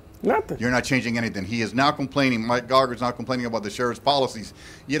changing there? Nothing. You're not changing anything. He is now complaining, Mike Gogger is now complaining about the sheriff's policies.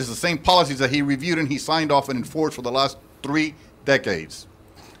 Yet it's the same policies that he reviewed and he signed off and enforced for the last 3 decades.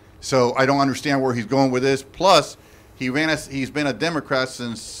 So I don't understand where he's going with this. Plus, he's been a Democrat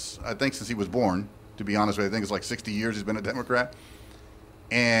since he was born, to be honest with you. I think it's like 60 years he's been a Democrat.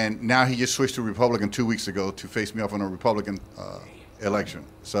 And now he just switched to Republican 2 weeks ago to face me off in a Republican election.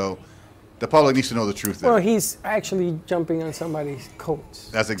 So the public needs to know the truth there. Well, he's actually jumping on somebody's coats.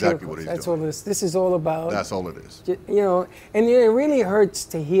 That's exactly what he's doing. That's all this is all about. That's all it is. You know, and it really hurts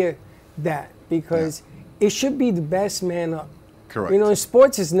to hear that because it should be the best man up. Correct. You know, in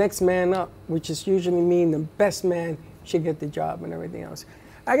sports, it's next man up, which is usually mean the best man should get the job and everything else.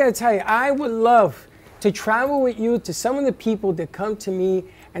 I got to tell you, I would love to travel with you to some of the people that come to me,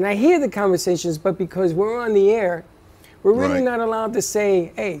 and I hear the conversations, but because we're on the air, we're really not allowed to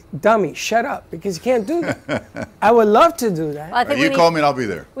say, hey, dummy, shut up, because you can't do that. I would love to do that. Well, you call me and I'll be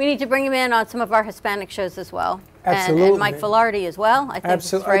there. We need to bring him in on some of our Hispanic shows as well. Absolutely. And Mike Foulke as well. I think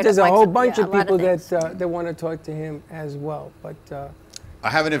absolutely. There's a whole bunch of people that want to talk to him as well. But I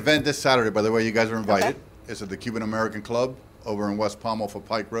have an event this Saturday, by the way. You guys are invited. It's at the Cuban American Club over in West Palm off of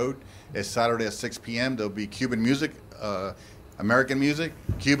Pike Road. It's Saturday at 6 p.m. There'll be Cuban music, American music,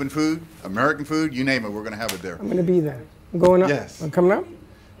 Cuban food, American food, you name it. We're going to have it there. I'm going to be there. I'm going up. Yes. I'm coming up.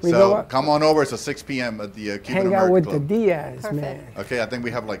 We so go up. come on over. It's at 6 p.m. at the Cuban Hang American out with Club. the Diaz, man. Okay, I think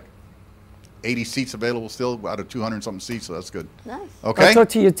we have like 80 seats available still out of 200-something seats, so that's good. Nice. Okay. I'll talk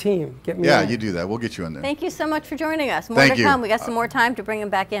to your team. Get me Yeah, in. you do that. We'll get you in there. Thank you so much for joining us. More Thank to you. come. We got some more time to bring him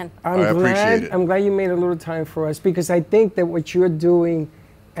back in. I appreciate it. I'm glad you made a little time for us because I think that what you're doing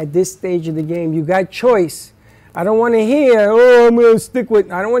at this stage of the game, you got choice. I don't want to hear, oh, I'm going to stick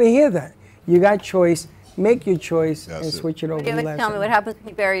with, I don't want to hear that. You got choice. Make your choice and switch it over. Would you like to tell me what happens when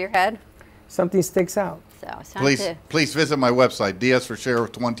you bury your head? Something sticks out. So it's time Please visit my website, Diaz for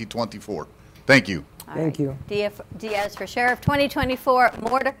Sheriff 2024. Thank you. Thank you. Diaz for Sheriff 2024.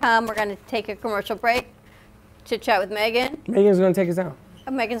 More to come. We're going to take a commercial break to chat with Megan. Megan's going to take us out.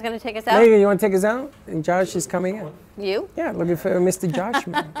 Oh, Megan's going to take us out? Megan, you want to take us out? And Josh is coming in. You? Yeah, looking for Mr. Josh,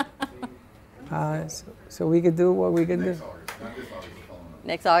 man. So we could do what we could do.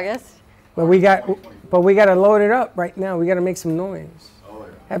 Next August? But we got to load it up right now. We got to make some noise.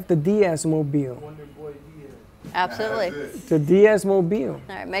 Have the Diaz mobile. Absolutely. The Diaz mobile.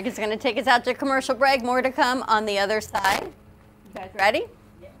 All right, Megan's going to take us out to a commercial break. More to come on the other side. You guys ready?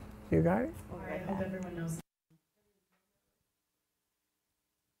 You got it? All right, I hope everyone knows.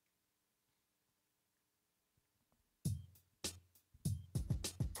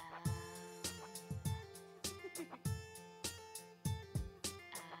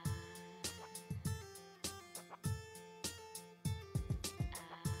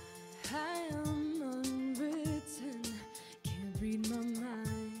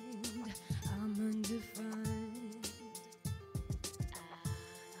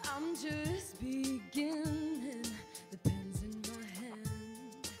 dangerous beginning. The pen's in my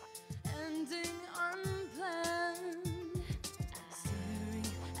hand, ending unplanned. Staring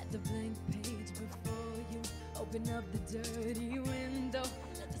at the blank page before you. Open up the dirty window.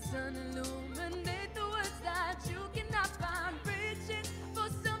 Let the sun illuminate the words that you cannot find. Reaching for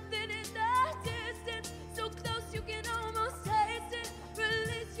something in the distance, so close you can almost taste it.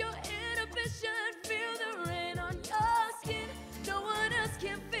 Release your inhibition, feel the rain on your skin. No one else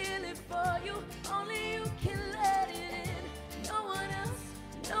can feel it for you, only you can let it in. No one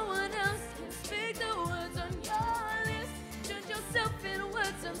else can speak the words on your list. Judge yourself in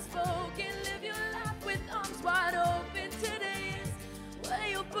words unspoken. Live your life with arms wide open. Today is where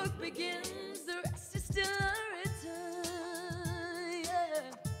your book begins. The rest is still unwritten. Yeah.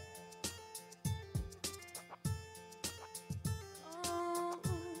 Oh.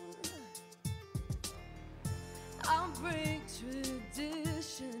 I'll break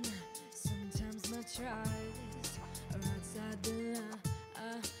tradition. Sometimes my tries are outside the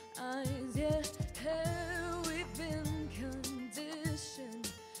lines. Yeah, we've been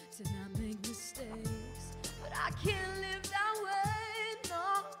conditioned to not make mistakes, but I can't live that way, no.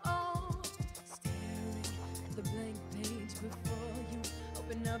 Staring at the blank page before you.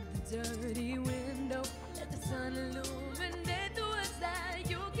 Open up the dirty window. Let the sun illuminate the words that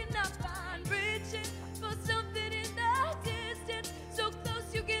you cannot find. Reaching for something in the distance, so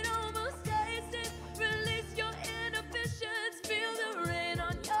close you can almost taste it. Release your inhibitions, feel the rain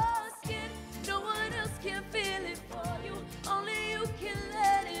on your skin. No one else can feel it for you, only you can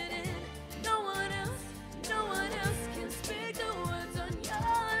let it in. No one else can speak the words on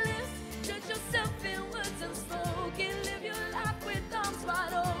your list. Judge yourself in words unspoken. Live your life with arms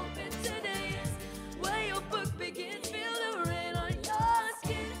wide open. Today is where your book begins. Feel the rain on your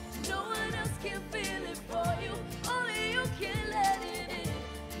skin. No one else can feel it for you, only you can let it in.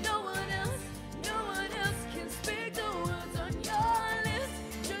 No one else can speak the words on your list.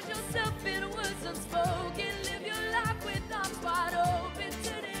 Judge yourself in words unspoken. Live your life with arms wide open.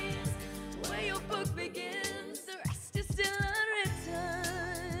 Today is where your book begins. The rest is still unwritten.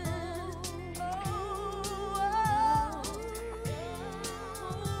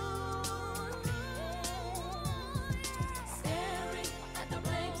 Staring at the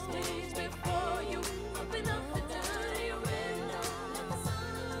blank stage before you. Open up the dirty window. Let the sun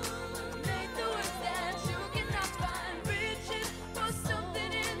illuminate the words that you cannot find. Reaching for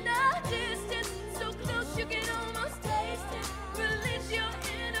something in the distance, so close you can almost taste it. Release your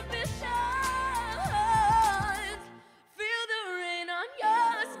inhibitions. Feel the rain on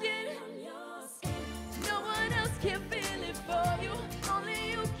your skin. No one else can feel it for you, only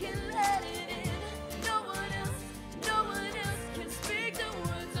you can let it in. No one else can speak the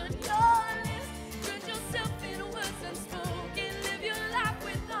words on your list. Judge yourself in words unspoken. Live your life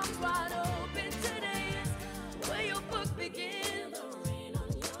with arms wide open. Today is where your book begins.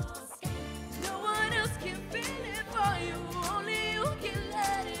 No one else can feel it for you, only you can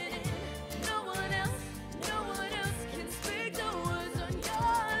let it in. No one else can speak the words on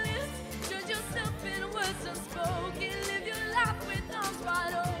your list. Judge yourself in words unspoken. Live your life with arms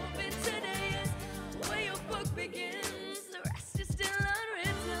wide open. Today is where your book begins. The rest is still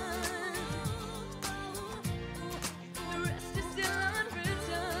unwritten. The rest is still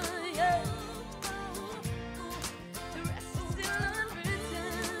unwritten. Yeah. The rest is still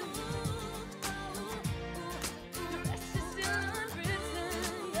unwritten. The rest is still unwritten.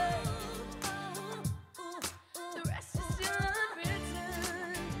 Yeah. The rest is still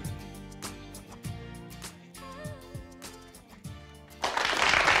unwritten.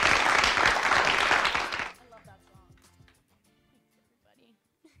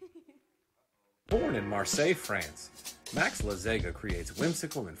 Born in Marseille, France, Max Lazega creates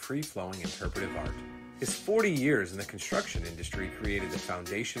whimsical and free-flowing interpretive art. His 40 years in the construction industry created the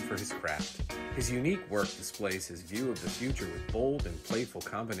foundation for his craft. His unique work displays his view of the future with bold and playful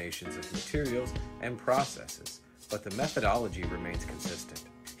combinations of materials and processes, but the methodology remains consistent.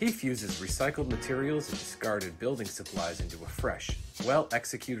 He fuses recycled materials and discarded building supplies into a fresh,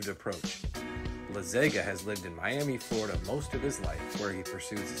 well-executed approach. Lazega has lived in Miami, Florida most of his life, where he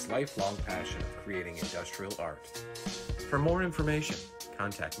pursues his lifelong passion of creating industrial art. For more information,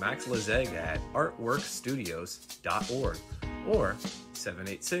 contact Max Lazega at artworkstudios.org or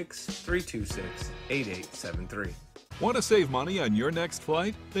 786-326-8873. Want to save money on your next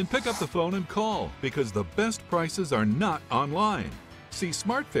flight? Then pick up the phone and call, because the best prices are not online. See,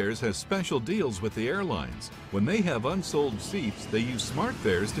 SmartFares has special deals with the airlines. When they have unsold seats, they use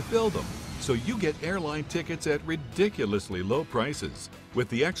SmartFares to fill them. So you get airline tickets at ridiculously low prices. With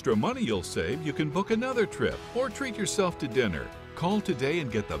the extra money you'll save, you can book another trip or treat yourself to dinner. Call today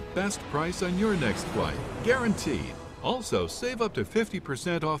and get the best price on your next flight, guaranteed. Also, save up to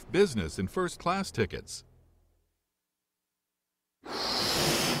 50% off business and first-class tickets.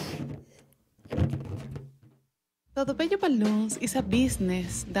 Todo Bello Balloons is a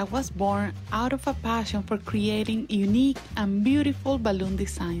business that was born out of a passion for creating unique and beautiful balloon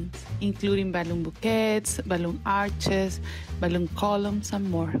designs, including balloon bouquets, balloon arches, balloon columns, and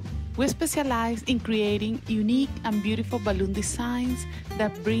more. We specialize in creating unique and beautiful balloon designs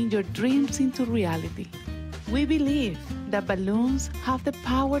that bring your dreams into reality. We believe that balloons have the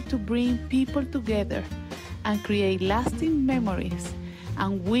power to bring people together and create lasting memories,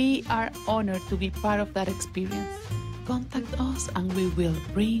 and we are honored to be part of that experience. Contact us and we will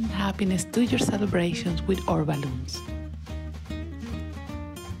bring happiness to your celebrations with our balloons.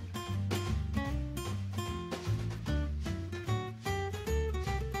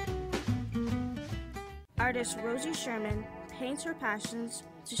 Artist Rosie Sherman paints her passions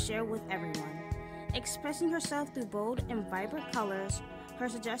to share with everyone. Expressing herself through bold and vibrant colors, her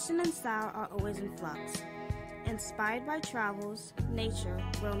suggestion and style are always in flux. Inspired by travels, nature,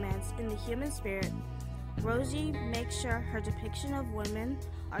 romance, and the human spirit, Rosie makes sure her depiction of women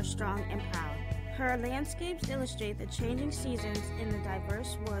are strong and proud. Her landscapes illustrate the changing seasons in the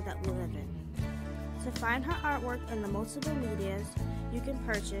diverse world that we live in. To find her artwork in the multiple medias you can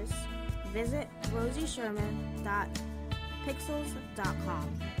purchase, visit rosiesherman.pixels.com.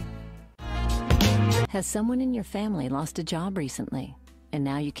 Has someone in your family lost a job recently, and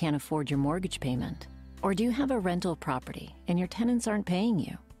now you can't afford your mortgage payment? Or do you have a rental property and your tenants aren't paying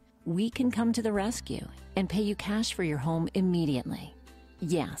you? We can come to the rescue and pay you cash for your home immediately.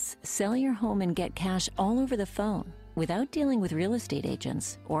 Yes, sell your home and get cash all over the phone without dealing with real estate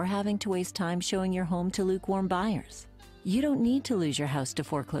agents or having to waste time showing your home to lukewarm buyers. You don't need to lose your house to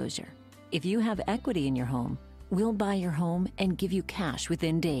foreclosure. If you have equity in your home, we'll buy your home and give you cash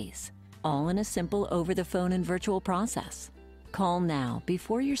within days, all in a simple over-the-phone and virtual process. Call now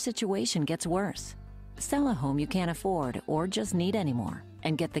before your situation gets worse. Sell a home you can't afford or just need anymore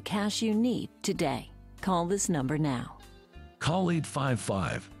and get the cash you need today. Call this number now. Call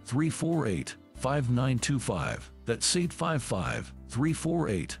 855-348-5925. That's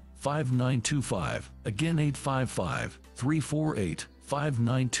 855-348-5925. Again,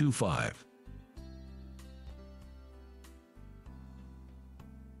 855-348-5925.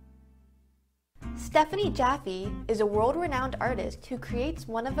 Stephanie Jaffe is a world-renowned artist who creates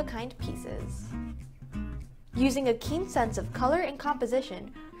one-of-a-kind pieces. Using a keen sense of color and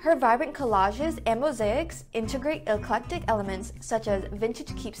composition, her vibrant collages and mosaics integrate eclectic elements such as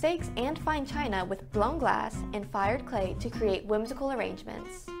vintage keepsakes and fine china with blown glass and fired clay to create whimsical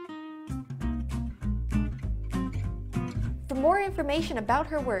arrangements. For more information about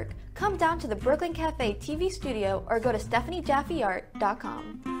her work, come down to the Brooklyn Cafe TV studio or go to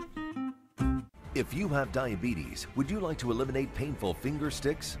StephanieJaffeArt.com. If you have diabetes, would you like to eliminate painful finger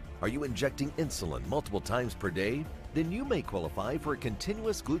sticks? Are you injecting insulin multiple times per day? Then you may qualify for a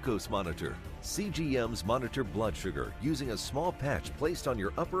continuous glucose monitor. CGMs monitor blood sugar using a small patch placed on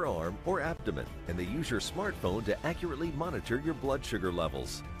your upper arm or abdomen, and they use your smartphone to accurately monitor your blood sugar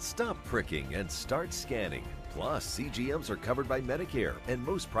levels. Stop pricking and start scanning. Plus, CGMs are covered by Medicare and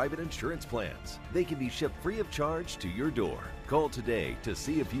most private insurance plans. They can be shipped free of charge to your door. Call today to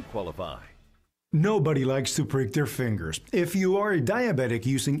see if you qualify. Nobody likes to prick their fingers. If you are a diabetic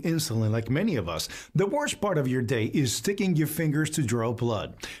using insulin like many of us, the worst part of your day is sticking your fingers to draw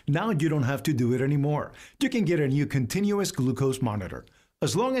blood. Now you don't have to do it anymore. You can get a new continuous glucose monitor.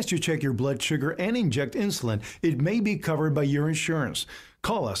 As long as you check your blood sugar and inject insulin, it may be covered by your insurance.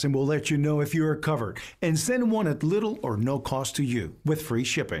 Call us and we'll let you know if you are covered, and send one at little or no cost to you with free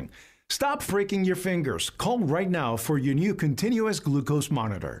shipping. Stop freaking your fingers. Call right now for your new continuous glucose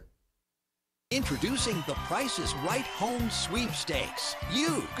monitor. Introducing the Price is Right Home Sweepstakes.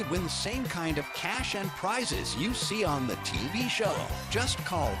 You could win the same kind of cash and prizes you see on the TV show. Just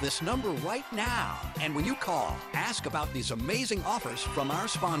call this number right now. And when you call, ask about these amazing offers from our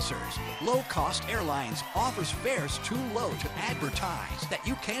sponsors. Low Cost Airlines offers fares too low to advertise that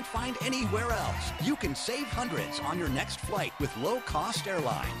you can't find anywhere else. You can save hundreds on your next flight with Low Cost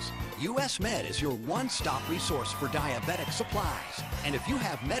Airlines. US Med is your one-stop resource for diabetic supplies. And if you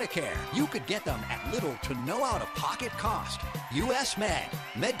have Medicare, you could get them at little to no out-of-pocket cost. US Med.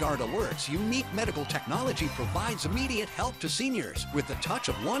 MedGuard Alert's unique medical technology provides immediate help to seniors with the touch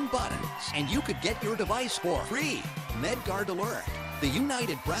of one button. And you could get your device for free. MedGuard Alert. The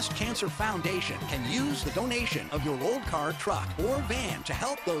United Breast Cancer Foundation can use the donation of your old car, truck, or van to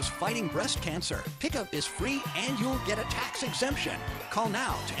help those fighting breast cancer. Pickup is free and you'll get a tax exemption. Call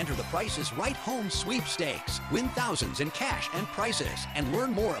now to enter the Price is Right Home Sweepstakes. Win thousands in cash and prizes and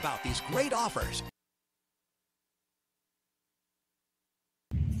learn more about these great offers.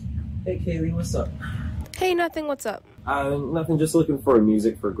 Hey Kaylee, what's up? Hey, nothing, what's up? Nothing, just looking for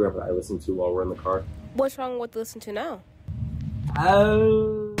music for Grandpa I listen to while we're in the car. What's wrong with listen to now?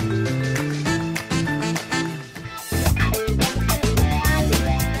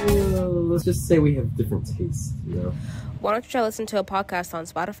 Let's just say we have different tastes, you know? Why don't you try listening to a podcast on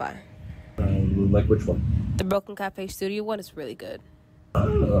Spotify? Like which one? The Broken Cafe Studio one is really good.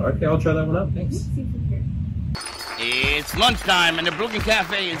 Okay, I'll try that one out, thanks. It's lunchtime and the Brooklyn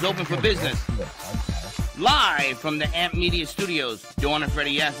Cafe is open for business. Live from the Amp Media Studios, Dawn and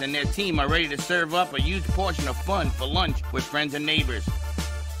Freddie S. and their team are ready to serve up a huge portion of fun for lunch with friends and neighbors.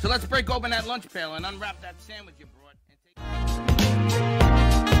 So let's break open that lunch pail and unwrap that sandwich you brought.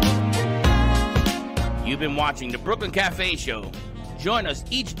 You've been watching the Brooklyn Cafe Show. Join us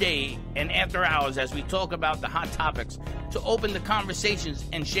each day and after hours as we talk about the hot topics to open the conversations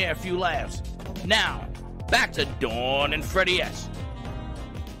and share a few laughs. Now, back to Dawn and Freddie S.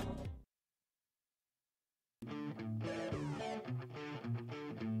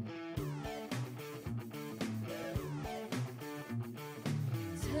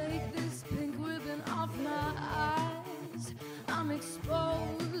 Take this pink ribbon off my eyes. I'm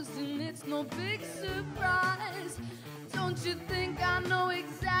exposed and it's no big surprise. Don't you think I know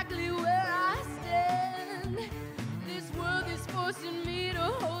exactly where I stand? This world is forcing me to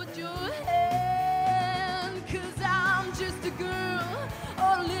hold your hand. 'Cause I'm just a girl,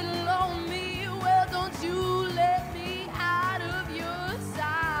 a little on me. Well, don't you let me out of your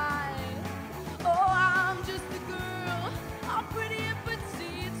sight. Oh, I'm just a girl, all pretty and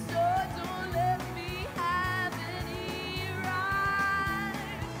petite, so don't let me have any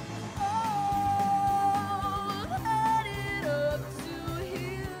right. Oh, headed up to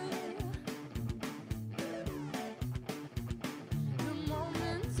here. The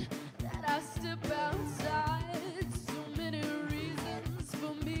moment that I step outside, so many reasons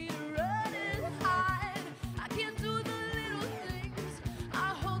for me to run and hide. I can't do the little things I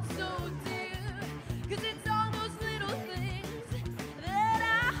hold so dear, 'cause it's all those little things that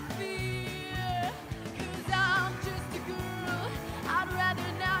I fear. 'Cause I'm just a girl, I'd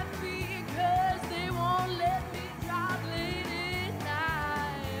rather not be, 'cause they won't let me drive late at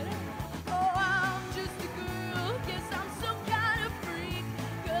night. Oh, I'm just a girl, guess I'm some kind of freak,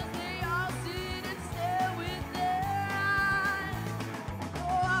 'cause they all sit and stare with their eyes.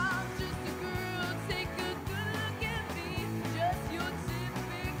 Oh, I'm just a girl, take a good look at me, just your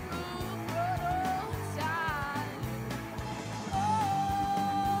typical prototype. Oh,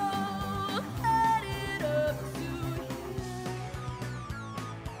 headed up to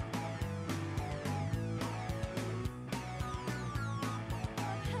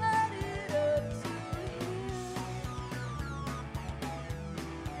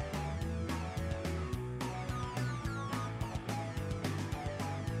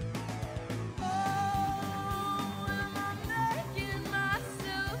making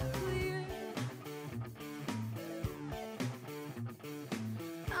myself clear.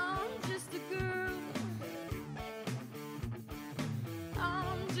 I'm just a girl.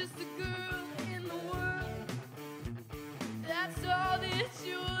 I'm just a girl in the world. That's all that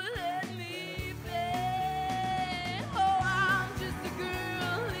you let me be. Oh, I'm just a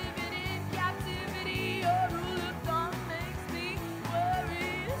girl living in captivity. Your rule of thumb makes me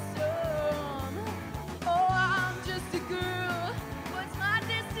worrisome. Oh, I'm just a girl. What's my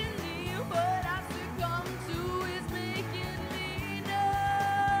destiny? What I succumb to is making me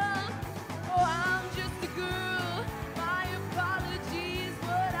numb. Oh, I'm just a girl. My apologies.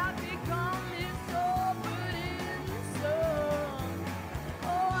 What I've become is so burdensome.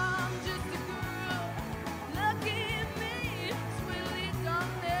 Oh, I'm just a girl. Look at me. Twiddly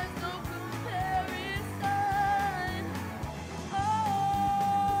thumb, there's no comparison. Oh,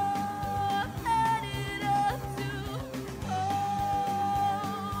 headed up to. Oh,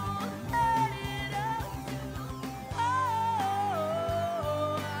 headed up to. Oh,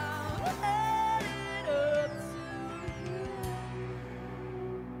 I'm headed up to.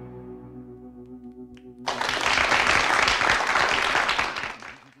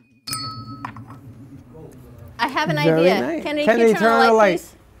 I have an Very idea. nice. Kennedy, Kennedy, can you turn turn on the the light, light.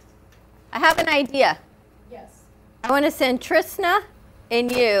 please? I have an idea. Yes. I want to send Trishna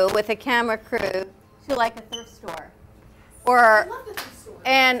and you with a camera crew to like a thrift store. Or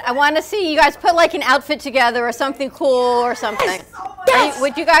And I want to see you guys put like an outfit together or something cool or something. Yes.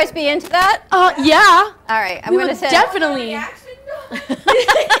 Would you guys be into that? Yeah. All right, I'm We going to would send. definitely.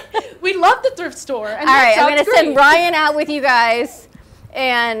 We love the thrift store. And All right, that I'm going to sounds send great. Ryan out with you guys,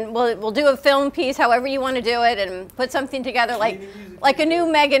 and we'll do a film piece, however you want to do it, and put something together like a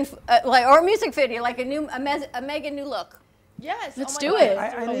new Megan, or a music video, like a Megan new look. Yes, let's do it.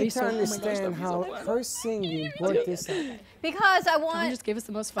 I need to understand how her singing brought this up. Because I want. just gave us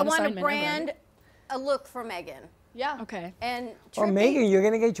the most I fun want to assignment brand ever. a look for Megan. Yeah. Okay. And Oh, Trippy, Megan, you're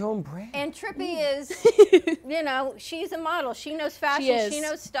gonna get your own brand. and Trippy is, she's a model. She knows fashion. is. She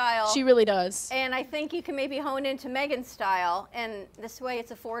knows style. She really does. And I think you can maybe hone into Megan's style, and this way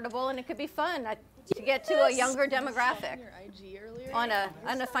it's affordable and it could be fun to get to a younger demographic. On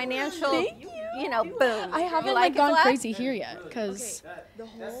a financial, boom. I haven't You like it, gone Vlad? crazy here yet because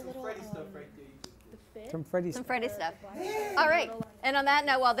Some Freddie Some Freddie stuff. All right. And on that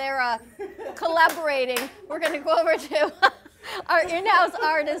note, while they're collaborating, we're going to go over to our in-house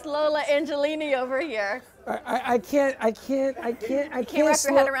artist, Lola Angelini, over here. I can't wrap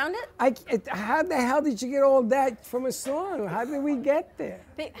your head around it? How the hell did you get all that from a song? How did we get there?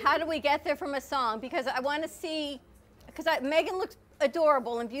 How do we get there from a song? Because I want to see, Megan looks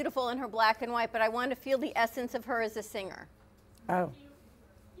adorable and beautiful in her black and white, but I want to feel the essence of her as a singer. Oh.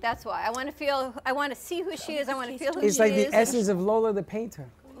 That's why. I want to see who she is. I want to feel who It's she like is. the essence of Lola the painter.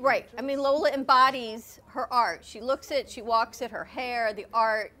 Right. I mean, Lola embodies her art. She looks it, she walks it, her hair, the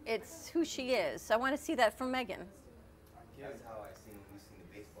art. It's who she is. So I want to see that from Megan. That's how I seen when we seen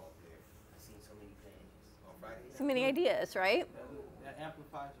the baseball player. I seen so many things on Friday. So many ideas, right? That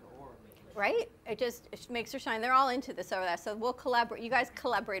amplifies her aura. Right? It makes her shine. They're all into this over there. So we'll collaborate. You guys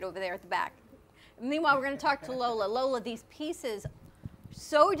collaborate over there at the back. Meanwhile, we're going to talk to Lola. Lola, these pieces,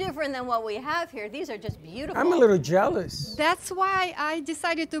 so different than what we have here. These are just beautiful. I'm a little jealous. That's why I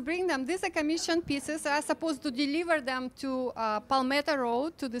decided to bring them. These are commissioned pieces. I was supposed to deliver them to Palmetto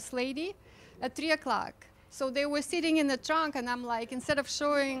Road to this lady at 3 o'clock. So they were sitting in the trunk, and I'm like, instead of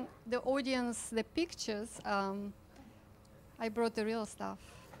showing the audience the pictures, I brought the real stuff.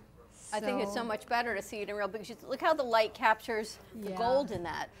 I think it's so much better to see it in real pictures. Look how the light captures the gold in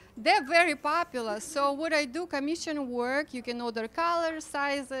that. They're very popular. So what I do, commission work, you can order color,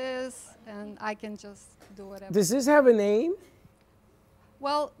 sizes, and I can just do whatever. Does this have a name?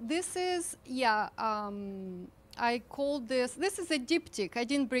 Well, this is, I called this is a diptych. I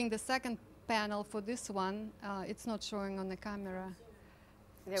didn't bring the second panel for this one. It's not showing on the camera.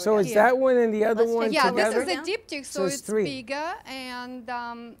 So it's that one and the other one yeah, together? this is a diptych, so it's three. bigger. And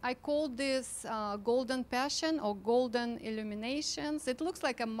I call this golden passion or golden illuminations. It looks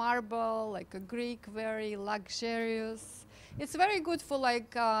like a marble, like a Greek, very luxurious. It's very good for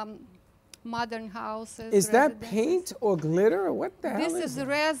like modern houses. Is that paint or glitter or what the hell This is is it?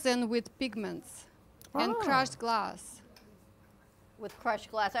 resin with pigments and crushed glass. With crushed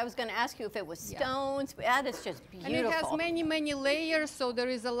glass. I was going to ask you if it was stones, but that is just beautiful. And it has many, many layers, so there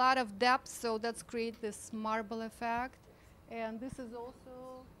is a lot of depth, so that's create this marble effect. And this is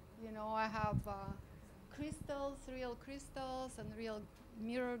also, I have crystals, real crystals, and real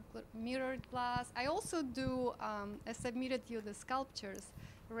mirrored glass. I also do, I submitted you the sculptures,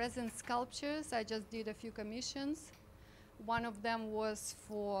 resin sculptures. I just did a few commissions. One of them was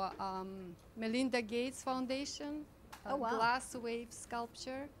for Melinda Gates Foundation. Oh, wow. Glass wave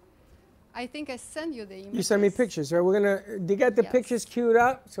sculpture. I think I sent you the image. You send me pictures, right? They got the pictures queued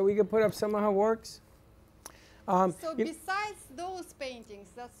up so we can put up some of her works. So besides those paintings,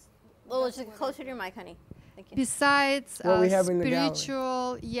 that's Lola, just closer to your mic, honey. Thank you. Besides What we have in the gallery.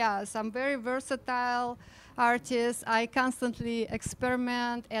 spiritual, yes, I'm very versatile artist. I constantly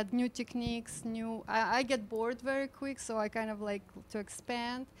experiment, add new techniques, I get bored very quick, so I kind of like to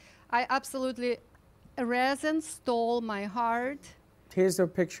expand. I absolutely, resin stole my heart. Here's a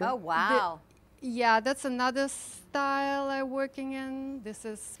picture. Oh, wow. That's another style I'm working in. This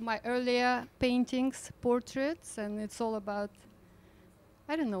is my earlier paintings, portraits, and it's all about,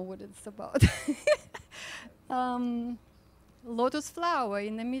 I don't know what it's about. Lotus flower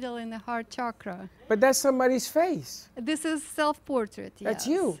in the middle in the heart chakra. But that's somebody's face. This is self-portrait, yes. That's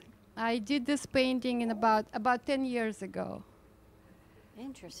you. I did this painting in about 10 years ago.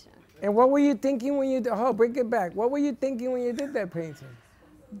 Interesting. And what were you thinking when you bring it back. What were you thinking when you did that painting?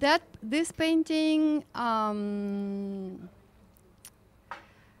 This painting, I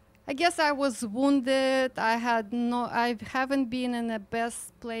guess I was wounded. I haven't been in the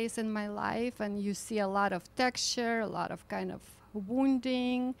best place in my life, and you see a lot of texture, a lot of kind of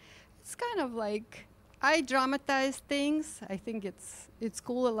wounding. It's kind of like I dramatize things. I think it's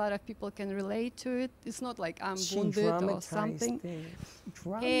cool. A lot of people can relate to it. It's not like I'm wounded or something.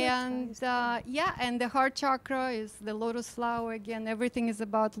 And yeah, and the heart chakra is the lotus flower again. Everything is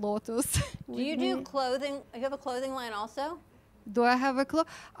about lotus. Do you do clothing? You have a clothing line also? Do I have a cloth?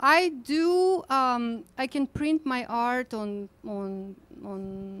 I do. I can print my art on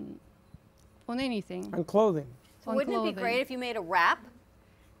anything. On clothing. So wouldn't it be great if you made a wrap?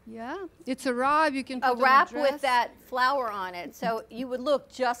 Yeah, it's a wrap. You can put a wrap on a dress. with that flower on it, so you would look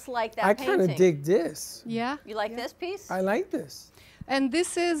just like that I painting. kind of dig this. Yeah. You like this piece? I like this. And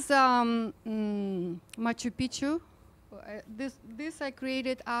this is Machu Picchu. This I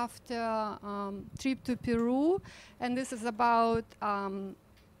created after trip to Peru, and this is about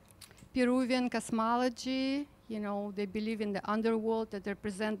Peruvian cosmology. You know, they believe in the underworld that they're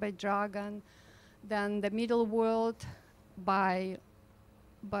represented by dragon, then the middle world by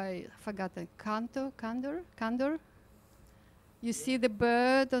forgotten condor. You see the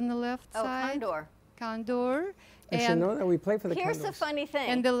bird on the left side. Condor. I should know that we play for the Here's condors. the funny thing.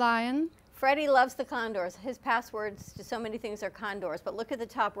 And the lion. Freddie loves the condors. His passwords to so many things are condors. But look at the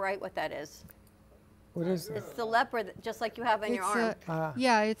top right, what that is. What is that? It's the leopard, just like you have on your arm.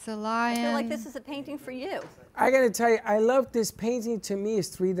 Yeah, it's a lion. I feel like this is a painting for you. I got to tell you, I love this painting. To me, is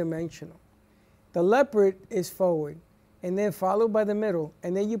three-dimensional. The leopard is forward, and then followed by the middle,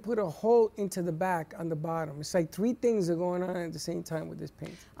 and then you put a hole into the back on the bottom. It's like three things are going on at the same time with this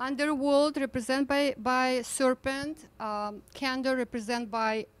painting. Underworld represented by serpent, candor represented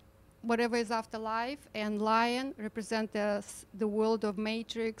by whatever is afterlife, and lion represent the world of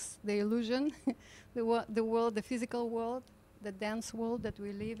matrix, the illusion, the world, the physical world, the dance world that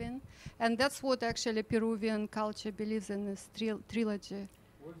we live in. And that's what actually Peruvian culture believes in, this trilogy.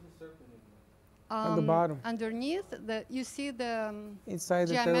 Where's the serpent? On the bottom. Underneath, you see the inside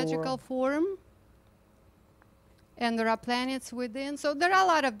the geometrical form, and there are planets within. So there are a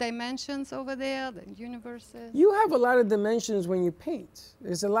lot of dimensions over there, the universes. You have a lot of dimensions when you paint.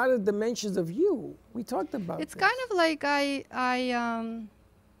 There's a lot of dimensions of you. We talked about It's this. kind of like I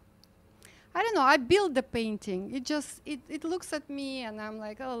don't know, I build the painting. It looks at me and I'm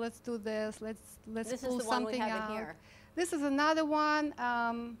like, oh, let's do this, let's This pull is the one we something have out. in here. This is another one.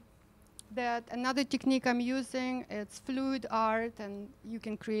 Another technique I'm using, it's fluid art, and you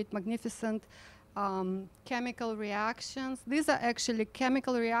can create magnificent chemical reactions. These are actually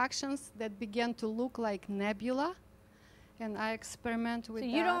chemical reactions that begin to look like nebula, and I experiment with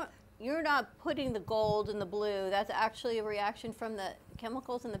that. You're not putting the gold and the blue. That's actually a reaction from the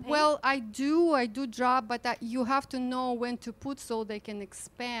chemicals in the paint? Well, I do drop, but you have to know when to put so they can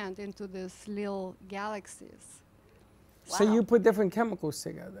expand into these little galaxies. So you put different chemicals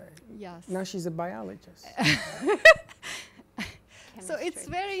together. Yes. Now she's a biologist. So it's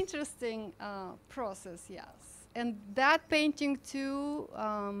very interesting process, yes. And that painting too,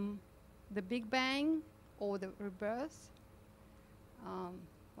 the Big Bang or the rebirth.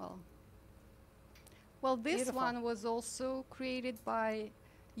 Well, this Beautiful. one was also created by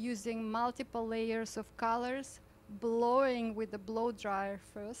using multiple layers of colors, blowing with the blow dryer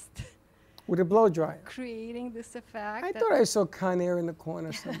first. With a blow dryer. Creating this effect. I thought I saw Con Air in the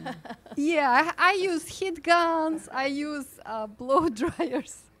corner somewhere. Yeah, I use heat guns, I use blow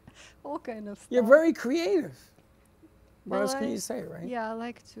dryers, all kind of stuff. You're very creative. What Well, else can you say, right? Yeah, I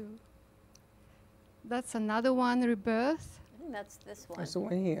like to. That's another one, rebirth. I think that's this one. That's the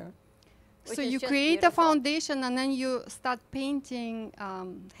one here. So Which is you just create beautiful. a foundation and then you start painting,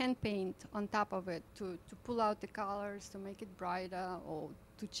 hand paint on top of it to pull out the colors, to make it brighter or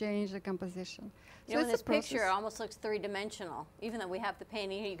to change the composition. You know, in this picture, it almost looks three-dimensional. Even though we have the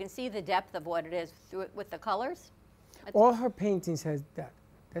painting here, you can see the depth of what it is through it with the colors. All her paintings has depth.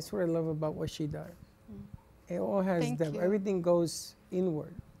 That's what I love about what she does. It all has Thank depth. you. Everything goes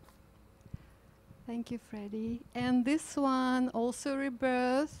inward. Thank you, Freddie. And this one, also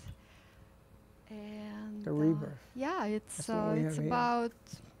rebirth. And The rebirth. yeah, it's That's what we have here. about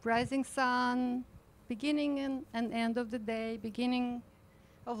rising sun, beginning and end of the day, beginning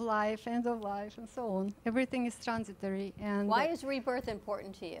of life, end of life, and so on. Everything is transitory. And Why is rebirth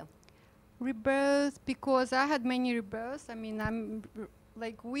important to you? rebirth? Because I had many rebirths. I mean,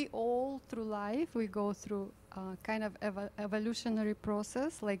 like we all through life, we go through kind of evolutionary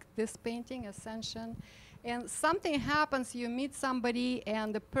process, like this painting, ascension. And something happens, you meet somebody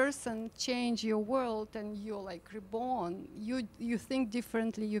and the person change your world and you're like reborn. You think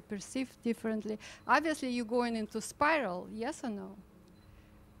differently, you perceive differently. Obviously you're going into spiral, yes or no?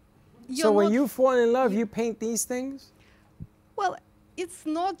 So when you fall in love, you paint these things? Well, it's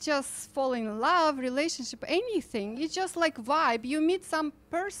not just falling in love, relationship, anything. It's just like vibe. You meet some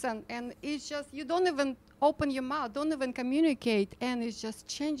person and it's just, you don't even open your mouth, don't even communicate, and it just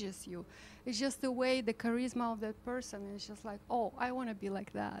changes you. It's just the way, the charisma of that person. And it's just like, oh, I want to be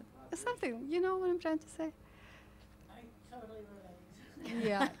like that. It's something, you know what I'm trying to say? I totally relate.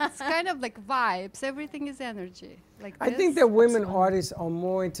 Yeah, it's kind of like vibes. Everything is energy. Like I this. think that women artists are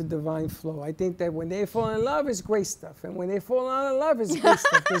more into divine flow. I think that when they fall in love, it's great stuff. And when they fall out of love, it's great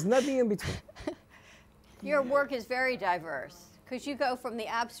stuff. There's nothing in between. Your work is very diverse because you go from the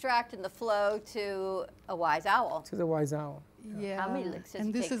abstract and the flow to a wise owl. To the wise owl. Yeah, How many licks does and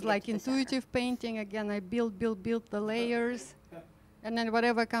it this take is to get like to the center? intuitive painting. Again, I build the layers, and then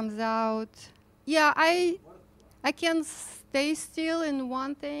whatever comes out. Yeah, I can stay still in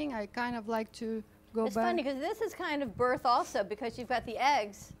one thing. I kind of like to go It's back. funny because this is kind of birth also because you've got the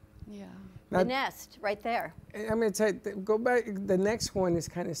eggs, Yeah. the nest right there. I'm going to tell you, go back. The next one is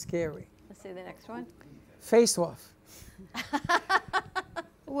kind of scary. Let's see the next one. Face off.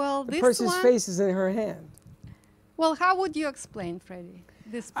 Well, The this person's one. face is in her hand. Well, how would you explain, Freddie?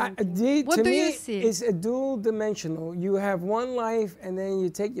 This painting? What To do me, you see? it's a dual dimensional. You have one life, and then you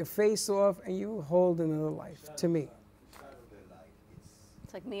take your face off, and you hold another life. To me,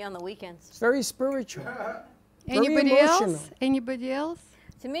 It's like me on the weekends. it's very spiritual. Very Anybody emotional. else? Anybody else?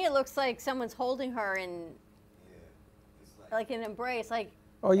 To me, it looks like someone's holding her in, like an embrace, like.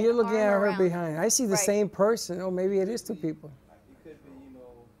 Oh, you're an looking at arm her around. behind. I see the Right. same person. Oh, maybe it is two people. It could be,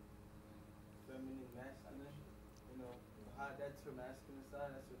 feminine, masculine. That's her masculine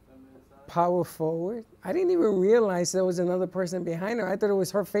side, that's her feminine side. Power forward. I didn't even realize there was another person behind her. I thought it was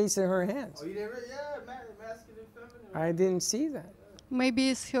her face in her hands. Oh, you didn't yeah, masculine, feminine. I didn't see that. Maybe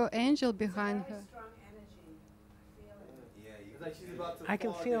it's her angel behind her. I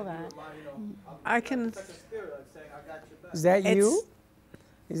can feel that. I can. Is that It's- you?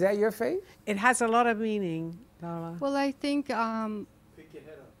 Is that your face? It has a lot of meaning, Lola. Well, I think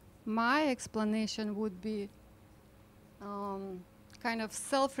my explanation would be kind of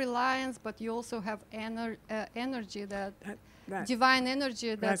self-reliance, but you also have energy that divine energy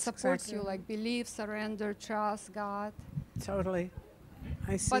that that's supports exactly you, like belief, surrender, trust, God. Totally.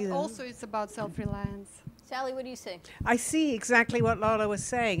 I see But that. also it's about self-reliance. Sally, what do you see? I see exactly what Lola was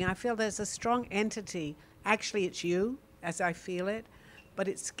saying. I feel there's a strong entity. Actually, it's you, as I feel it, but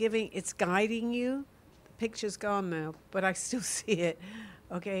it's guiding you. The picture's gone now, but I still see it.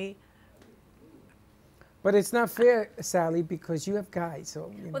 Okay. But it's not fair, Sally, because you have guides.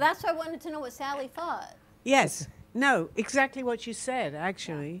 So you know. Well, that's why I wanted to know what Sally thought. Yes. No. Exactly what you said.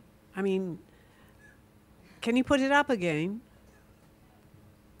 Actually, I mean, can you put it up again?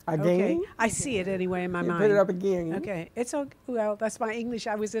 Again? Okay. I see it anyway in my Yeah, mind. put it up again. Okay. It's okay. Well, that's my English.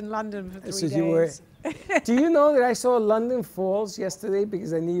 I was in London for 3 So days. you were. Do you know that I saw London Falls yesterday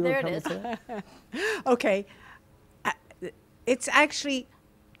because I knew you were There coming it to that? Okay. It's actually,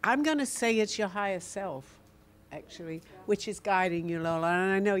 I'm going to say it's your higher self, actually, which is guiding you, Lola.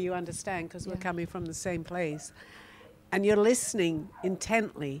 And I know you understand because we're coming from the same place. And you're listening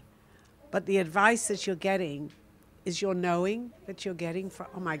intently, but the advice that you're getting is your knowing that you're getting from,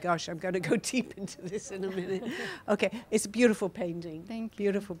 oh my gosh, I'm going to go deep into this in a minute. Okay, it's a beautiful painting. Thank you.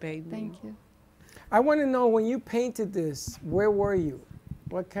 Beautiful painting. Thank you. I want to know, when you painted this, where were you?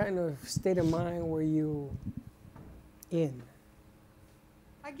 What kind of state of mind were you in?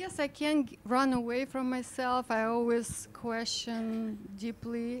 I guess I can't run away from myself. I always question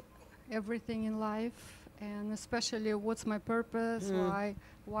deeply everything in life, and especially what's my purpose,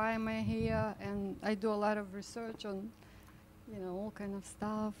 why am I here? And I do a lot of research on, all kind of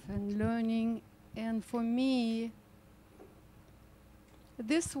stuff and learning. And for me,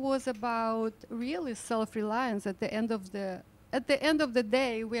 this was about really self-reliance. At the end of the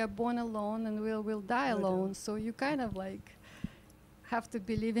day, we are born alone and we'll die alone. So you kind of like have to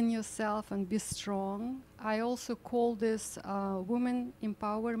believe in yourself and be strong. I also call this Women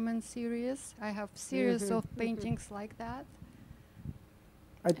Empowerment Series. I have series of paintings like that.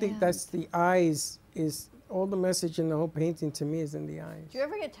 I think that's the eyes. Is all the message in the whole painting to me is in the eyes. Do you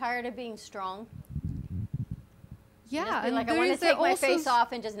ever get tired of being strong? Yeah, Just be and like, I there want to is take my also face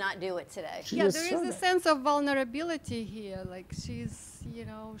off and just not do it today. Yeah, there is a sense of vulnerability here. Like she's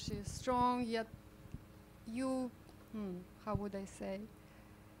strong, yet how would I say?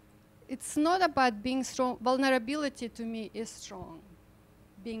 It's not about being strong. Vulnerability to me is strong.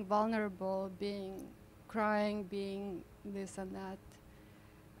 Being vulnerable, being crying, being this and that.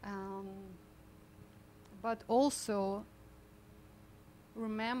 But also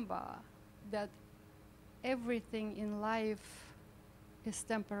remember that everything in life is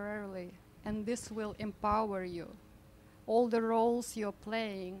temporarily, and this will empower you. all the roles you're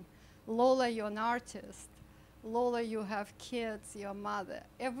playing. Lola, you're an artist. Lola, you have kids, your mother.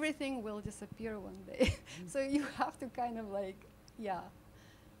 Everything will disappear one day. So you have to kind of like, yeah,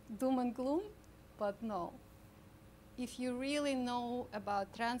 doom and gloom, but no. If you really know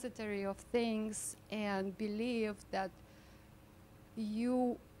about transitory of things and believe that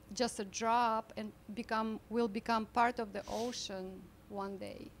you just a drop and will become part of the ocean one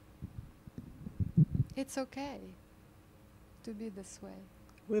day, it's okay to be this way.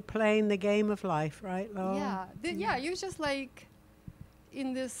 We're playing the game of life, right, Lola? Yeah, yeah, you're just like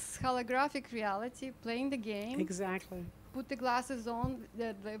in this holographic reality, playing the game. Exactly. Put the glasses on,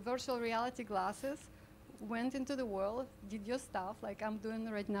 the virtual reality glasses, went into the world, did your stuff, like I'm doing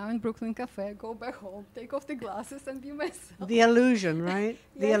right now in Brooklyn Cafe, go back home, take off the glasses and be myself. The illusion, right?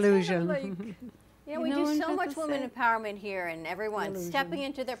 Yeah, the illusion. Kind of like Yeah, we do so much women empowerment here, and everyone stepping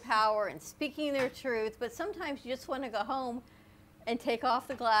into their power and speaking their truth, but sometimes you just want to go home and take off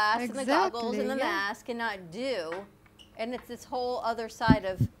the glass and the goggles and the mask and not do. And it's this whole other side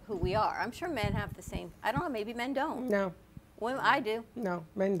of who we are. I'm sure men have the same. I don't know, maybe men don't. No. Women, I do. No,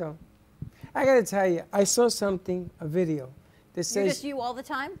 men don't. I got to tell you, I saw something, a video, that says... You're just you all the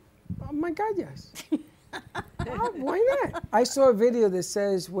time? Oh, my God, yes. Why not? I saw a video that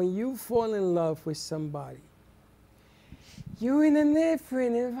says when you fall in love with somebody, you're in a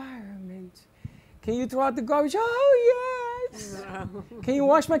different environment. Can you throw out the garbage? Oh, yes. No. Can you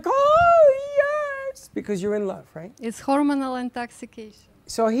wash my car? Oh, yes. Because you're in love, right? It's hormonal intoxication.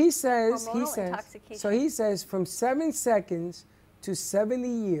 So he says, Intoxication. so he says from 7 seconds to 70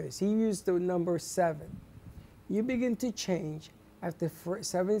 years, he used the number 7. You begin to change after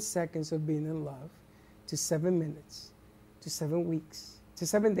 7 seconds of being in love to 7 minutes, to 7 weeks, to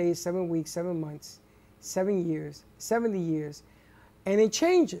 7 days, 7 weeks, 7 months, 7 years, 70 years. And it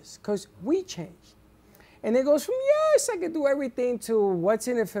changes because we change. And it goes from, yes, I can do everything, to what's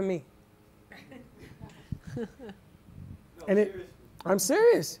in it for me. I'm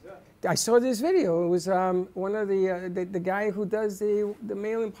serious. I saw this video. It was one of the guy who does the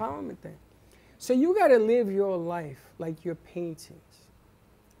male empowerment thing. So you got to live your life like your paintings,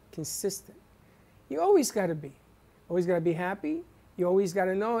 consistent. You always got to be. Always got to be happy. You always got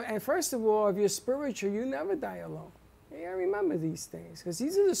to know. And first of all, if you're spiritual, you never die alone. You got to remember these things, because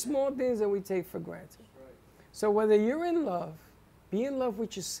these are the small things that we take for granted. Right. So whether you're in love, be in love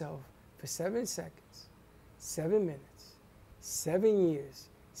with yourself for 7 seconds, 7 minutes, 7 years,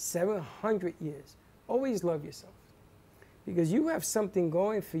 700 years. Always love yourself, because you have something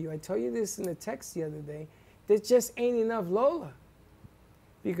going for you. I told you this in the text the other day. There just ain't enough Lola,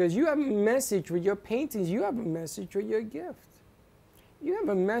 because you have a message with your paintings. You have a message with your gift. You have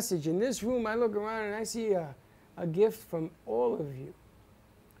a message. In this room, I look around and I see a gift from all of you.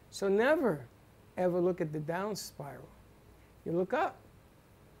 So never, ever look at the down spiral. You look up,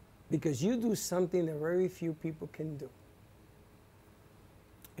 because you do something that very few people can do.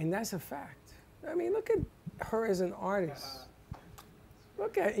 And that's a fact. I mean, look at her as an artist.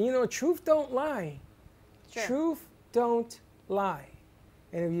 Look at, truth don't lie. Sure. Truth don't lie.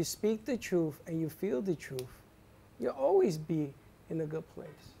 And if you speak the truth and you feel the truth, you'll always be in a good place.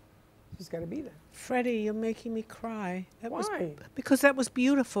 You just got to be there. Freddie, you're making me cry. Why? Because that was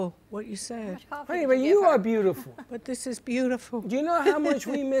beautiful, what you said. Honey, but you are beautiful. But this is beautiful. Do you know how much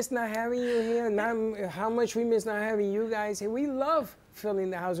we miss not having you here? How much we miss not having you guys here? We love filling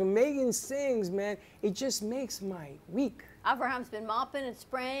the house. When Megan sings, man, it just makes my week. Abraham's been mopping and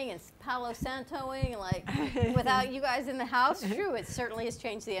spraying and Palo Santoing, like, without you guys in the house. True, it certainly has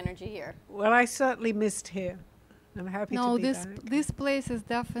changed the energy here. Well, I certainly missed here. I'm happy to be back. This place is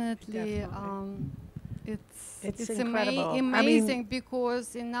definitely it's incredible. Amazing,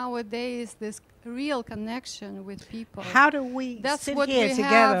 because in nowadays this real connection with people. How do we That's sit what here we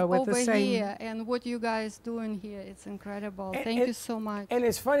together have with over the same here, and what you guys doing here, it's incredible. Thank you so much. And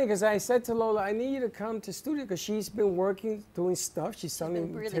it's funny, because I said to Lola, I need you to come to studio, because she's been working, doing stuff. She's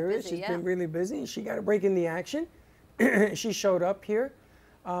selling materials. She's been really busy, and she got a break in the action. She showed up here.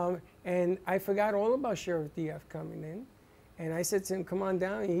 And I forgot all about Sheriff DF coming in. And I said to him, come on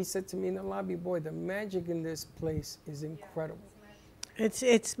down. And he said to me in the lobby, boy, the magic in this place is incredible.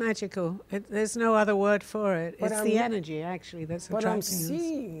 It's magical. There's no other word for it. But it's the energy, actually, that's attracting But I'm us.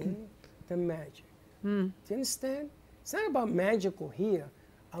 seeing the magic. Do you understand? It's not about magical here.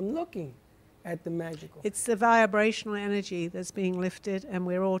 I'm looking at the magical. It's the vibrational energy that's being lifted, and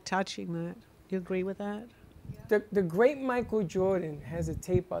we're all touching that. Do you agree with that? The great Michael Jordan has a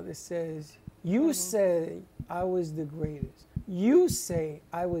tape out that says, you say I was the greatest. You say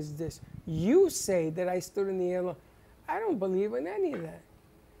I was this. You say that I stood in the air. I don't believe in any of that.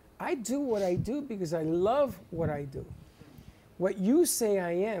 I do what I do because I love what I do. what you say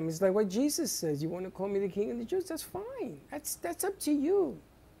I am is like what Jesus says. You want to call me the King of the Jews? That's fine. That's up to you.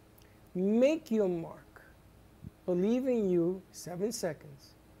 Make your mark. Believe in you 7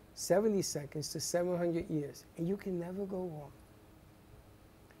 seconds, 70 seconds to 700 years, and you can never go wrong.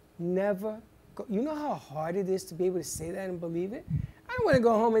 Never go. You know how hard it is to be able to say that and believe it? I don't want to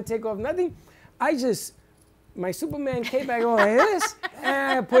go home and take off nothing. My Superman cape back on like this,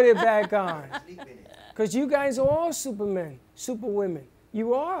 and I put it back on. Because you guys are all Supermen, Superwomen.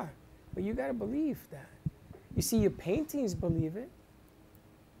 You are. But you got to believe that. You see, your paintings believe it.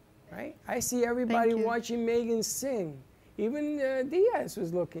 Right? I see everybody watching Megan sing. Even Diaz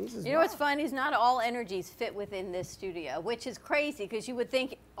was looking. He says, you know what's funny is not all energies fit within this studio, which is crazy because you would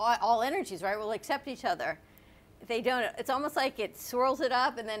think all energies, right, will accept each other. They don't. It's almost like it swirls it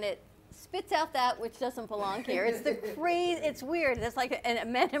up and then it spits out that which doesn't belong here. It's the crazy. It's weird. It's like a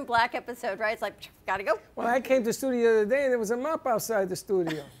Men in Black episode, right? It's like, gotta go. Well, I came to the studio the other day and there was a mop outside the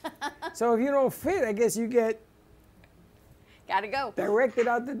studio. So if you don't fit, I guess you get gotta go. Directed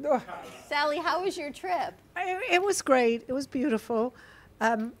out the door. Sally, how was your trip? It was great. It was beautiful.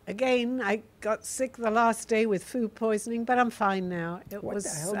 Again, I got sick the last day with food poisoning, but I'm fine now.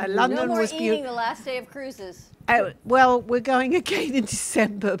 London no more was eating beautiful. the last day of cruises. Well, we're going again in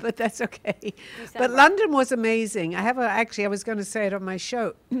December, but that's okay. But London was amazing. I was going to say it on my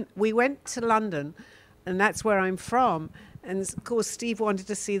show. We went to London, and that's where I'm from. And of course, Steve wanted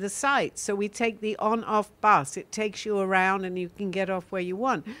to see the sights. So we take the on-off bus. It takes you around and you can get off where you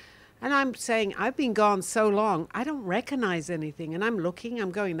want. And I'm saying, I've been gone so long, I don't recognize anything. And I'm looking, I'm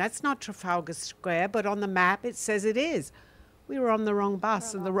going, that's not Trafalgar Square, but on the map it says it is. We were on the wrong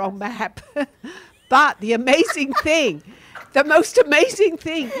bus and the wrong map. But the amazing thing, the most amazing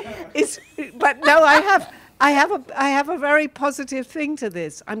thing is, but no, I have a very positive thing to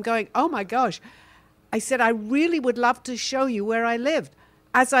this. I'm going, oh my gosh. I said, I really would love to show you where I lived.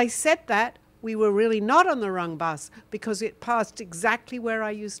 As I said that, we were really not on the wrong bus because it passed exactly where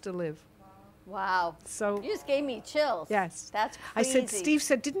I used to live. Wow. So you just gave me chills. Yes. That's I crazy. said, Steve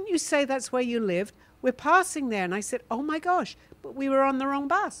said, didn't you say that's where you lived? We're passing there. And I said, oh my gosh, but we were on the wrong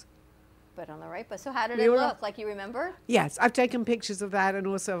bus. But on the right bus. So how did it look? Like you remember? Yes, I've taken pictures of that and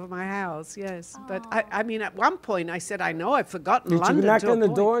also of my house, yes. Aww. But I mean, at one point I said, I know I've forgotten London. Did you knock on the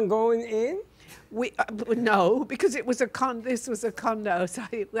door and go in? No, because it was this was a condo, so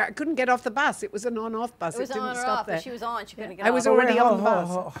I couldn't get off the bus. It was an on-off bus. It was didn't on or stop off. there. If she was on, she couldn't get I off. was already on the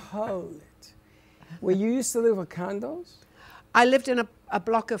bus. Hold it. Well, you used to live in condos? I lived in a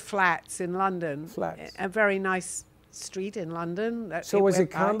block of flats in London. Flats. A very nice street in London. So was it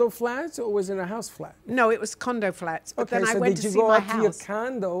condo flats or was it a house flat? No, it was condo flats. But then I went to see my house. Did you go up to your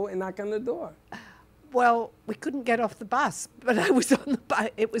condo and knock on the door? Well, we couldn't get off the bus, but I was on the bus.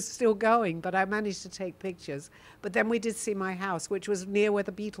 It was still going, but I managed to take pictures. But then we did see my house, which was near where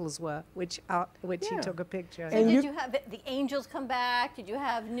the Beatles were, which he took a picture. So did you have the angels come back? Did you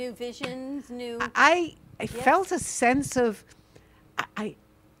have new visions? I felt a sense of,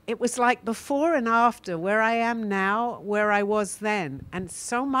 it was like before and after, where I am now, where I was then. And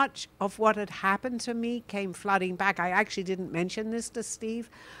so much of what had happened to me came flooding back. I actually didn't mention this to Steve,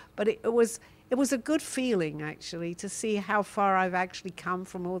 but it was a good feeling, actually, to see how far I've actually come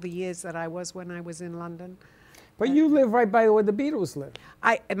from all the years that I was when I was in London. But you live right by where the Beatles live.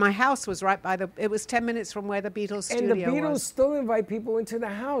 My house was right by it was 10 minutes from where the Beatles studio was. And the Beatles still invite people into the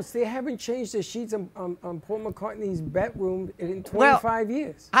house. They haven't changed the sheets on Paul McCartney's bedroom in 25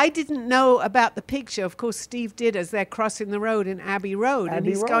 years. I didn't know about the picture. Of course, Steve did as they're crossing the road in Abbey Road. And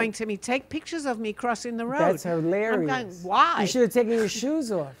he's going to me, take pictures of me crossing the road. That's hilarious. I'm going, why? You should have taken your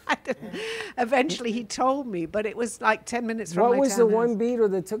shoes off. Eventually, he told me, but it was like 10 minutes from my What was the townhouse. one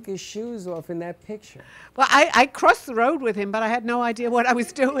Beatle that took his shoes off in that picture? Well, I crossed the road with him, but I had no idea what I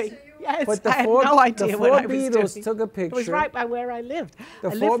was doing. Yes, but I had no idea what I was doing. The four Beatles took a picture. It was right by where I lived.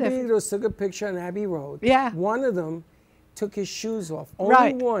 The four Beatles took a picture on Abbey Road. Yeah. One of them took his shoes off.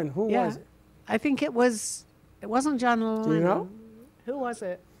 Only one. Who was it? I think it wasn't John Lennon. Do you know? Who was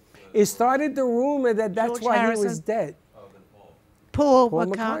it? It started the rumor that that's George why Harrison? he was dead. Paul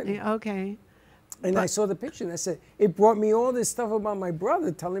McCartney. Okay. And I saw the picture and I said, it brought me all this stuff about my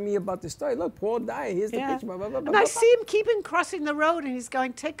brother telling me about the story. Look, Paul died. Here's the picture. Blah, blah, blah, and blah, I blah. see him keeping crossing the road and he's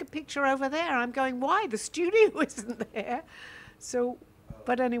going, take a picture over there. I'm going, why? The studio isn't there. So,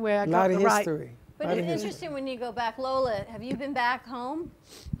 but anyway, I got the right. A lot of history. But it's interesting when you go back. Lola, have you been back home?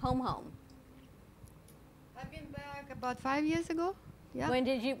 Home. I've been back about 5 years ago. Yeah.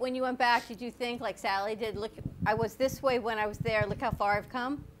 When you went back, did you think like Sally did, look, I was this way when I was there, look how far I've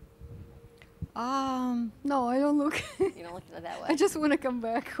come? No, I don't look. You don't look at it that way. I just want to come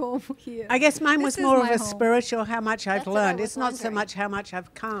back home here. I guess mine was This is more of my a home. spiritual, how much I've That's what I learned. was It's not so wondering. much how much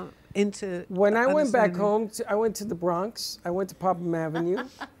I've come into. When I went back understanding. home, I went to the Bronx. I went to Popham Avenue,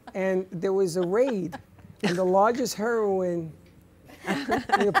 and there was a raid, and the largest heroin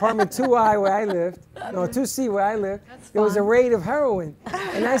in apartment 2I where I lived, no 2C where I lived, there was a raid of heroin,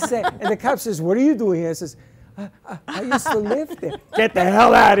 and I said, and the cop says, "What are you doing here?" I says, "I used to live there." Get the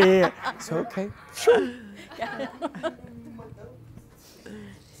hell out of here. It's okay.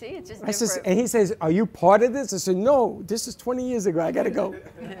 See, it's just I says, different. and he says, "Are you part of this?" I said, "No, this is 20 years ago. I gotta go."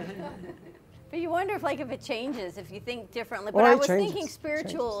 But you wonder if it changes, if you think differently. Oh, But I it was changes.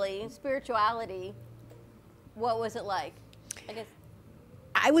 thinking spirituality, what was it like? I guess.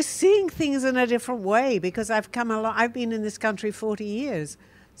 I was seeing things in a different way because I've come along. I've been in this country 40 years.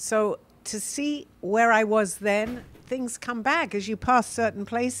 So to see where I was then, things come back as you pass certain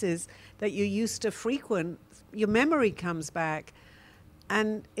places that you used to frequent. Your memory comes back.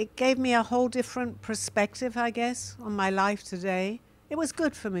 And it gave me a whole different perspective, I guess, on my life today. It was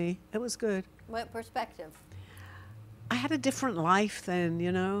good for me. It was good. What perspective? I had a different life then,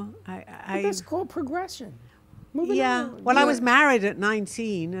 you know. But that's called progression. Moving Yeah. on. Well, I was married at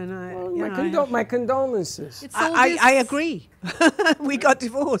 19, and I. Well, you my, know, my condolences. I agree. We got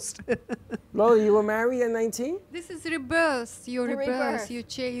divorced. Lola, you were married at 19? This is rebirth. Your The rebirth. rebirth. You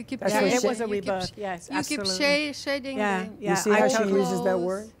keep. That's Yeah, what it she- was a you keep rebirth. Yes, You absolutely. keep shedding. Yeah, the, yeah. You see I how she totally- uses that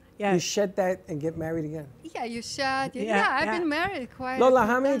word? Yeah. You shed that and get married again. Yeah, you shed. Yeah, Yeah, I've yeah. been married quite. Lola,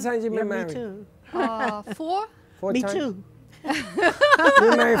 how many times you Yeah, been me married? too. 4. 4 Me times? too. You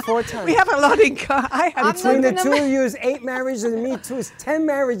were married 4 times. We have a lot in common. I have Between the two of you is 8 marriages, and me too is 10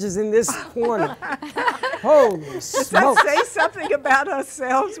 marriages in this corner. Holy Does that smokes! say something about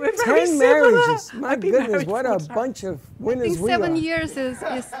ourselves? We're very 10 similar. marriages. My I've been goodness, married what 4 a times. bunch of I winners think we 7 are. years is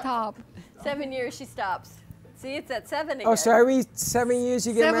top. 7 years she stops. See, it's at 7 again. Oh, so every 7 years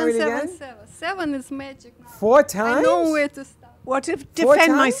you get married again? 7 is magic. 4 times? I know where to stop. What if 4 defend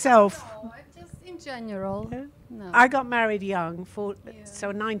times? myself? Just in general. No. I got married young,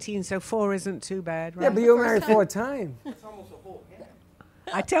 so 19, so 4 isn't too bad, right? Yeah, but you were married 4 times.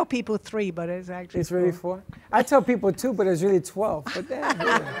 I tell people 3, but it's actually It's really 4? I tell people 2, but it's really 12. But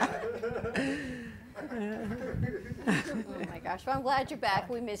Oh my gosh! Well, I'm glad you're back.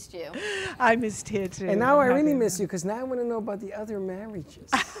 We missed you. I missed here too. And now I I'm really happy. miss you because now I want to know about the other marriages.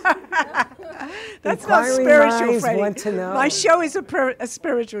 That's not Inquiring spiritual, minds Freddie. want to know. My show is a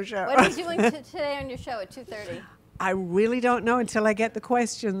spiritual show. What are you doing today on your show at 2:30? I really don't know until I get the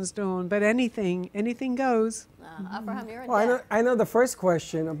questions, Dawn. But anything goes. Abraham, you're in Well, I know the first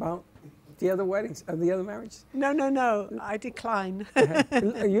question about the other weddings, the other marriages. No. I decline.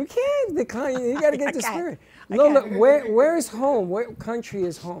 You can't decline. You got to get I the can't. spirit. I Lola, can't. where is home? What country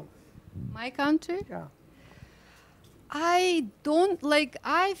is home? My country? Yeah. I don't like.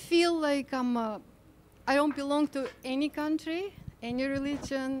 I feel like I don't belong to any country, any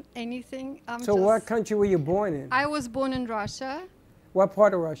religion, anything. So what country were you born in? I was born in Russia, What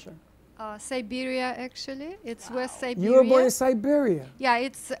part of Russia? Siberia. Actually, it's West Siberia. You were born in Siberia. Yeah,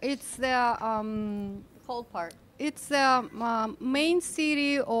 it's the cold part. It's the main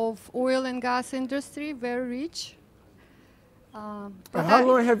city of oil and gas industry, very rich. How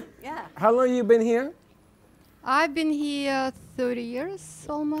long have you been here? I've been here 30 years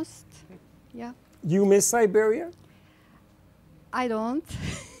almost. Yeah. You miss Siberia? I don't.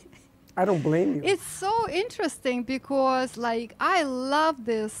 I don't blame you. It's so interesting because like I love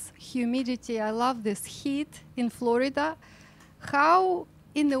this humidity, I love this heat in Florida. How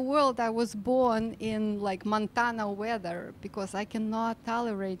in the world I was born in like Montana weather because I cannot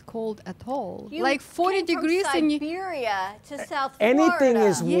tolerate cold at all. You like 40 came from degrees in Siberia to South Anything Florida.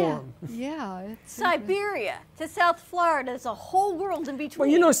 is warm. Yeah, it's Siberia to South Florida. There's a whole world in between. Well,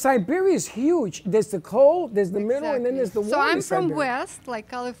 you know, Siberia is huge. There's the cold, there's the middle, and then there's the warm. So I'm in from Siberia. West, like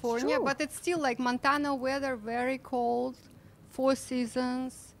California, but it's still like Montana weather, very cold, 4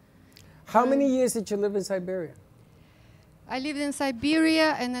 seasons. How many years did you live in Siberia? I lived in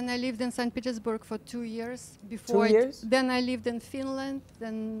Siberia, and then I lived in St. Petersburg for 2 years. Before 2 years? Then I lived in Finland.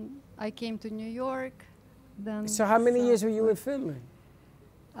 Then I came to New York. Then So how many years were you in Finland?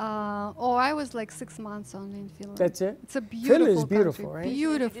 I was like 6 months only in Finland. That's it? It's a beautiful Finland is beautiful, country. right?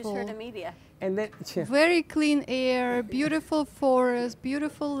 Beautiful. Introduce her to media. And then, Very clean air, beautiful forests,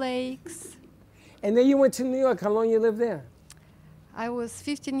 beautiful lakes. and then you went to New York. How long you lived there? I was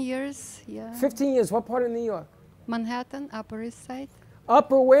 15 years, yeah. 15 years. What part of New York? Manhattan, Upper East Side.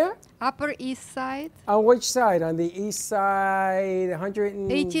 Upper where? Upper East Side. On which side? On the east side, 100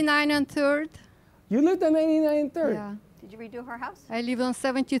 and... 89 and 3rd. You lived on 89 and 3rd? Yeah. Did you redo her house? I live on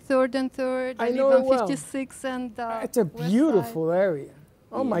 73rd and 3rd. I I know live it on well. 56 and It's a West beautiful Side. area.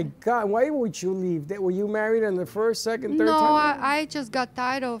 Oh my God! Why would you leave? Were you married on the first, second, third No, time? I just got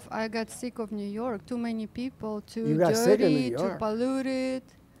tired of. I got sick of New York. Too many people. Too You got sick of New dirty. Too York. polluted.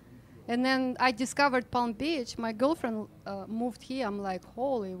 And then I discovered Palm Beach. My girlfriend moved here. I'm like,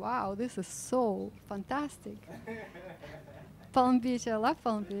 holy wow, this is so fantastic. Palm Beach. I love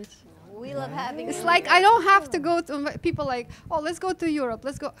Palm Beach. We love having It's you. like I don't have to go to. People like, oh, let's go to Europe.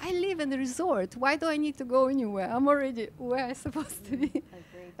 Let's go. I live in the resort. Why do I need to go anywhere? I'm already where I'm supposed to be. Agree.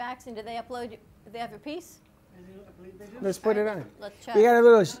 Baxton, did they upload? Do they have your piece? Let's put it on. Let's check. We got a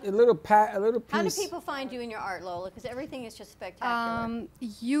little piece. How do people find you in your art, Lola? Because everything is just spectacular.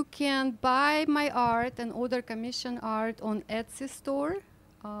 You can buy my art and order commission art on Etsy store.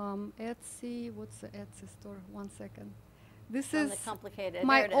 Etsy, what's the Etsy store? 1 second. This On is the complicated.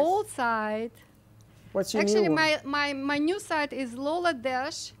 my There it is. old site. What's your Actually, new one? my new site is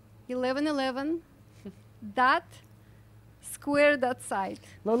Lola-1111.square.site.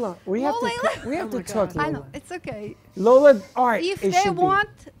 Lola, we have to talk. I Lola. know, it's okay. Lola art. If it they should be. want,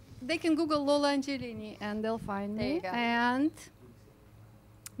 they can Google Lola Angelini and they'll find There me. you go. And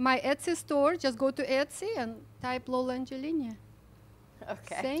my Etsy store, just go to Etsy and type Lola Angelini.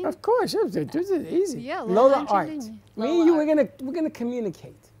 Okay. Same. Of course, this is easy. Yeah, Lola art. Angelini. Me and you, we're gonna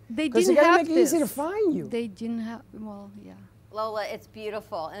communicate. They Because didn't you gotta have make it easy to this. find you. They didn't have. Well, yeah. Lola, it's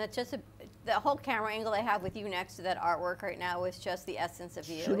beautiful, and it's just the whole camera angle they have with you next to that artwork right now is just the essence of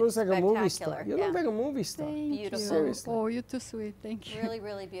you. She looks It's like a movie star. spectacular. You look like a movie star. Thank Beautiful. you. Seriously. Oh, you're too sweet. Thank you. Really,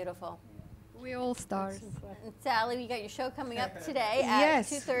 really beautiful. We all stars. And Sally, we got your show coming up today at Yes.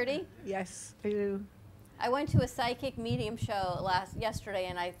 2:30. Yes, I do. I went to a psychic medium show yesterday,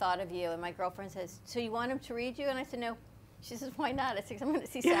 and I thought of you. And my girlfriend says, "So you want him to read you?" And I said, "No." She says, "Why not?" I said, "I'm going to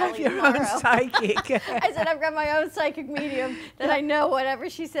see You have Sally your tomorrow." own psychic. I said, "I've got my own psychic medium that I know whatever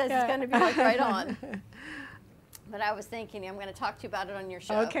she says is going to be like right on." But I was thinking, I'm going to talk to you about it on your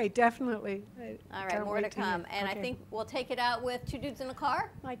show. Okay, definitely. All right, more to come. And I think we'll take it out with Two Dudes in a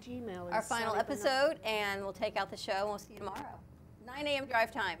Car. My Gmail is our final episode, and we'll take out the show, and we'll see you tomorrow. 9 a.m.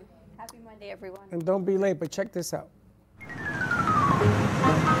 drive time. Happy Monday, everyone. And don't be late, but check this out.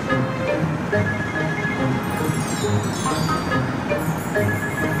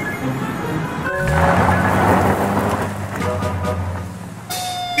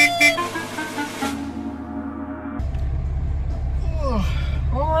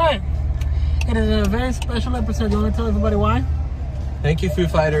 All right. It is a very special episode. You want to tell everybody why? Thank you, Foo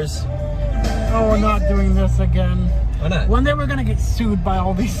Fighters. Oh, we're not doing this again. Why not? One day we're gonna get sued by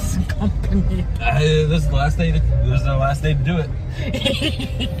all these companies. This is the last day. This is the last day to do it.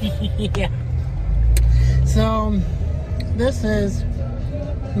 Yeah. So, this is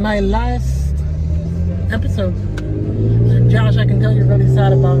my last episode. Josh, I can tell you're really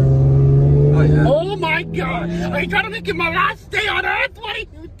sad about it. Oh yeah. Oh my God! Are you trying to make it my last day on Earth? What are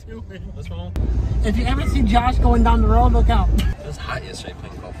you doing? What's wrong? If you ever see Josh going down the road, look out. It was hot yesterday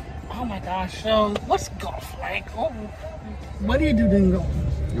playing golf. Oh my gosh, so what's golf like? Oh, what do you do during golf?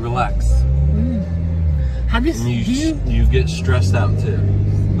 You relax. Have you, And do you, you get stressed out too.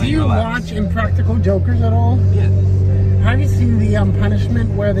 do you watch Impractical Jokers at all? Yeah. Have you seen the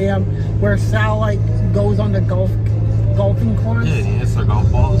Punishment where they where Sal like goes on the golfing course? Yeah, he hits their golf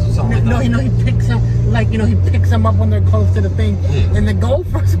balls or something No, like that. he picks them he picks them up when they're close to the thing, Yeah. and the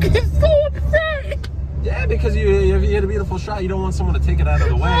golfers get so upset. Yeah, because if you hit a beautiful shot, you don't want someone to take it out of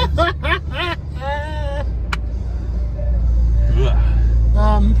the way.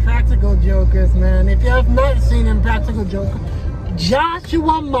 Practical Jokers, man. If you have not seen Impractical Joker,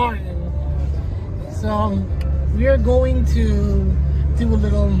 Joshua Martin. So we are going to do a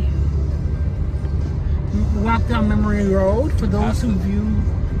little walk down memory road for those who view.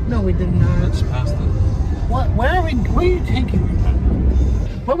 No, we did not. Just past it. What? Where are you taking me?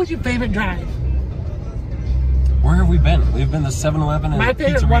 What was your favorite drive? Where have we been? We've been to 7-Eleven and My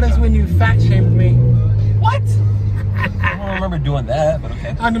favorite Pizzeria. one is when you fat shamed me. What? I don't remember doing that, but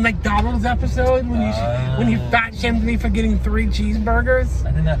okay. On the McDonald's episode when you fat shamed me for getting 3 cheeseburgers.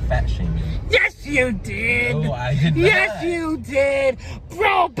 I did not fat shame you. Yes, you did. No, I did not. Yes, you did.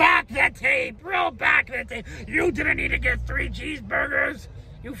 Roll back the tape. Roll back the tape. You didn't need to get 3 cheeseburgers.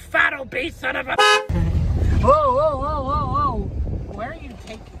 You fat obese son of a. Whoa. Where are you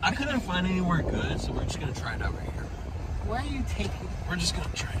taking? I couldn't find anywhere good, so we're just gonna try it out right here. Where are you taking? We're just gonna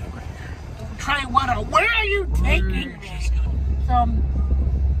try it out right here. Try what out? Where are you taking me?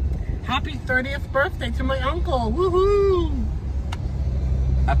 Happy 30th birthday to my uncle. Woohoo!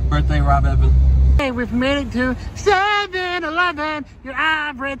 Happy birthday, Rob Evan. Hey, we've made it to 7-Eleven, your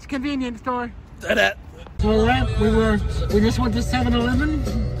average convenience store. That. All right, we just went to 7-Eleven,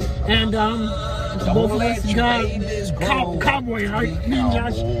 and both of us got cowboy hat. Me and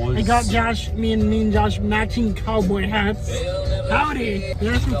Josh, I got me and Josh matching cowboy hats. Howdy,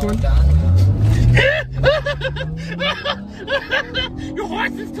 there's some fun. Your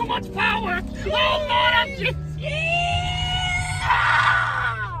horse has too much power. Oh Lord, I'm just.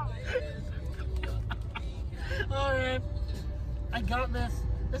 All right, I got this.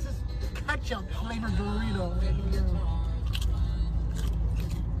 This is ketchup flavored Dorito.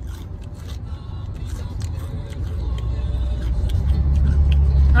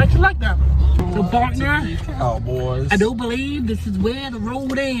 I actually like that. So, partner, Cowboys. I do believe this is where the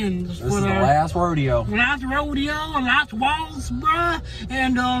road ends. This is the last rodeo. Last rodeo, last waltz, bruh.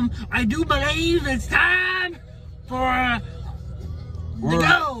 And I do believe it's time for to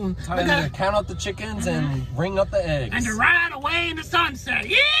go. Time to count up the chickens and ring up the eggs. And to ride away in the sunset.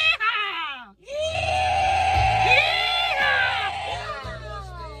 Yeehaw! Yeehaw!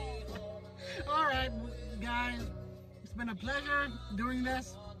 All right, guys. It's been a pleasure doing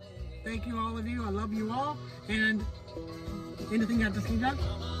this. Thank you, all of you. I love you all. And anything you have to say, John?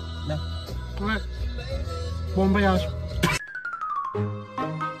 No. All right. Bon voyage.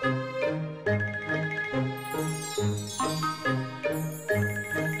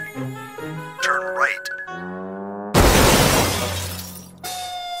 Turn right.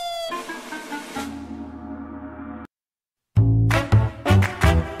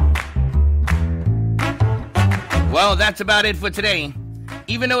 Well, that's about it for today.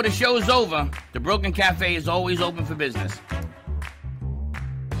 Even though the show's over, the Broken Cafe is always open for business.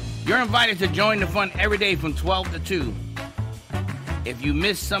 You're invited to join the fun every day from 12 to 2. If you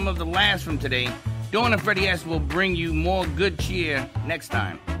missed some of the laughs from today, Dawn and Freddie S. will bring you more good cheer next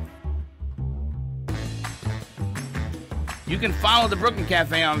time. You can follow the Brooklyn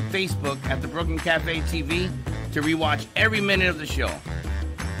Cafe on Facebook at the Brooklyn Cafe TV to rewatch every minute of the show.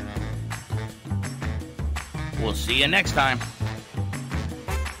 We'll see you next time.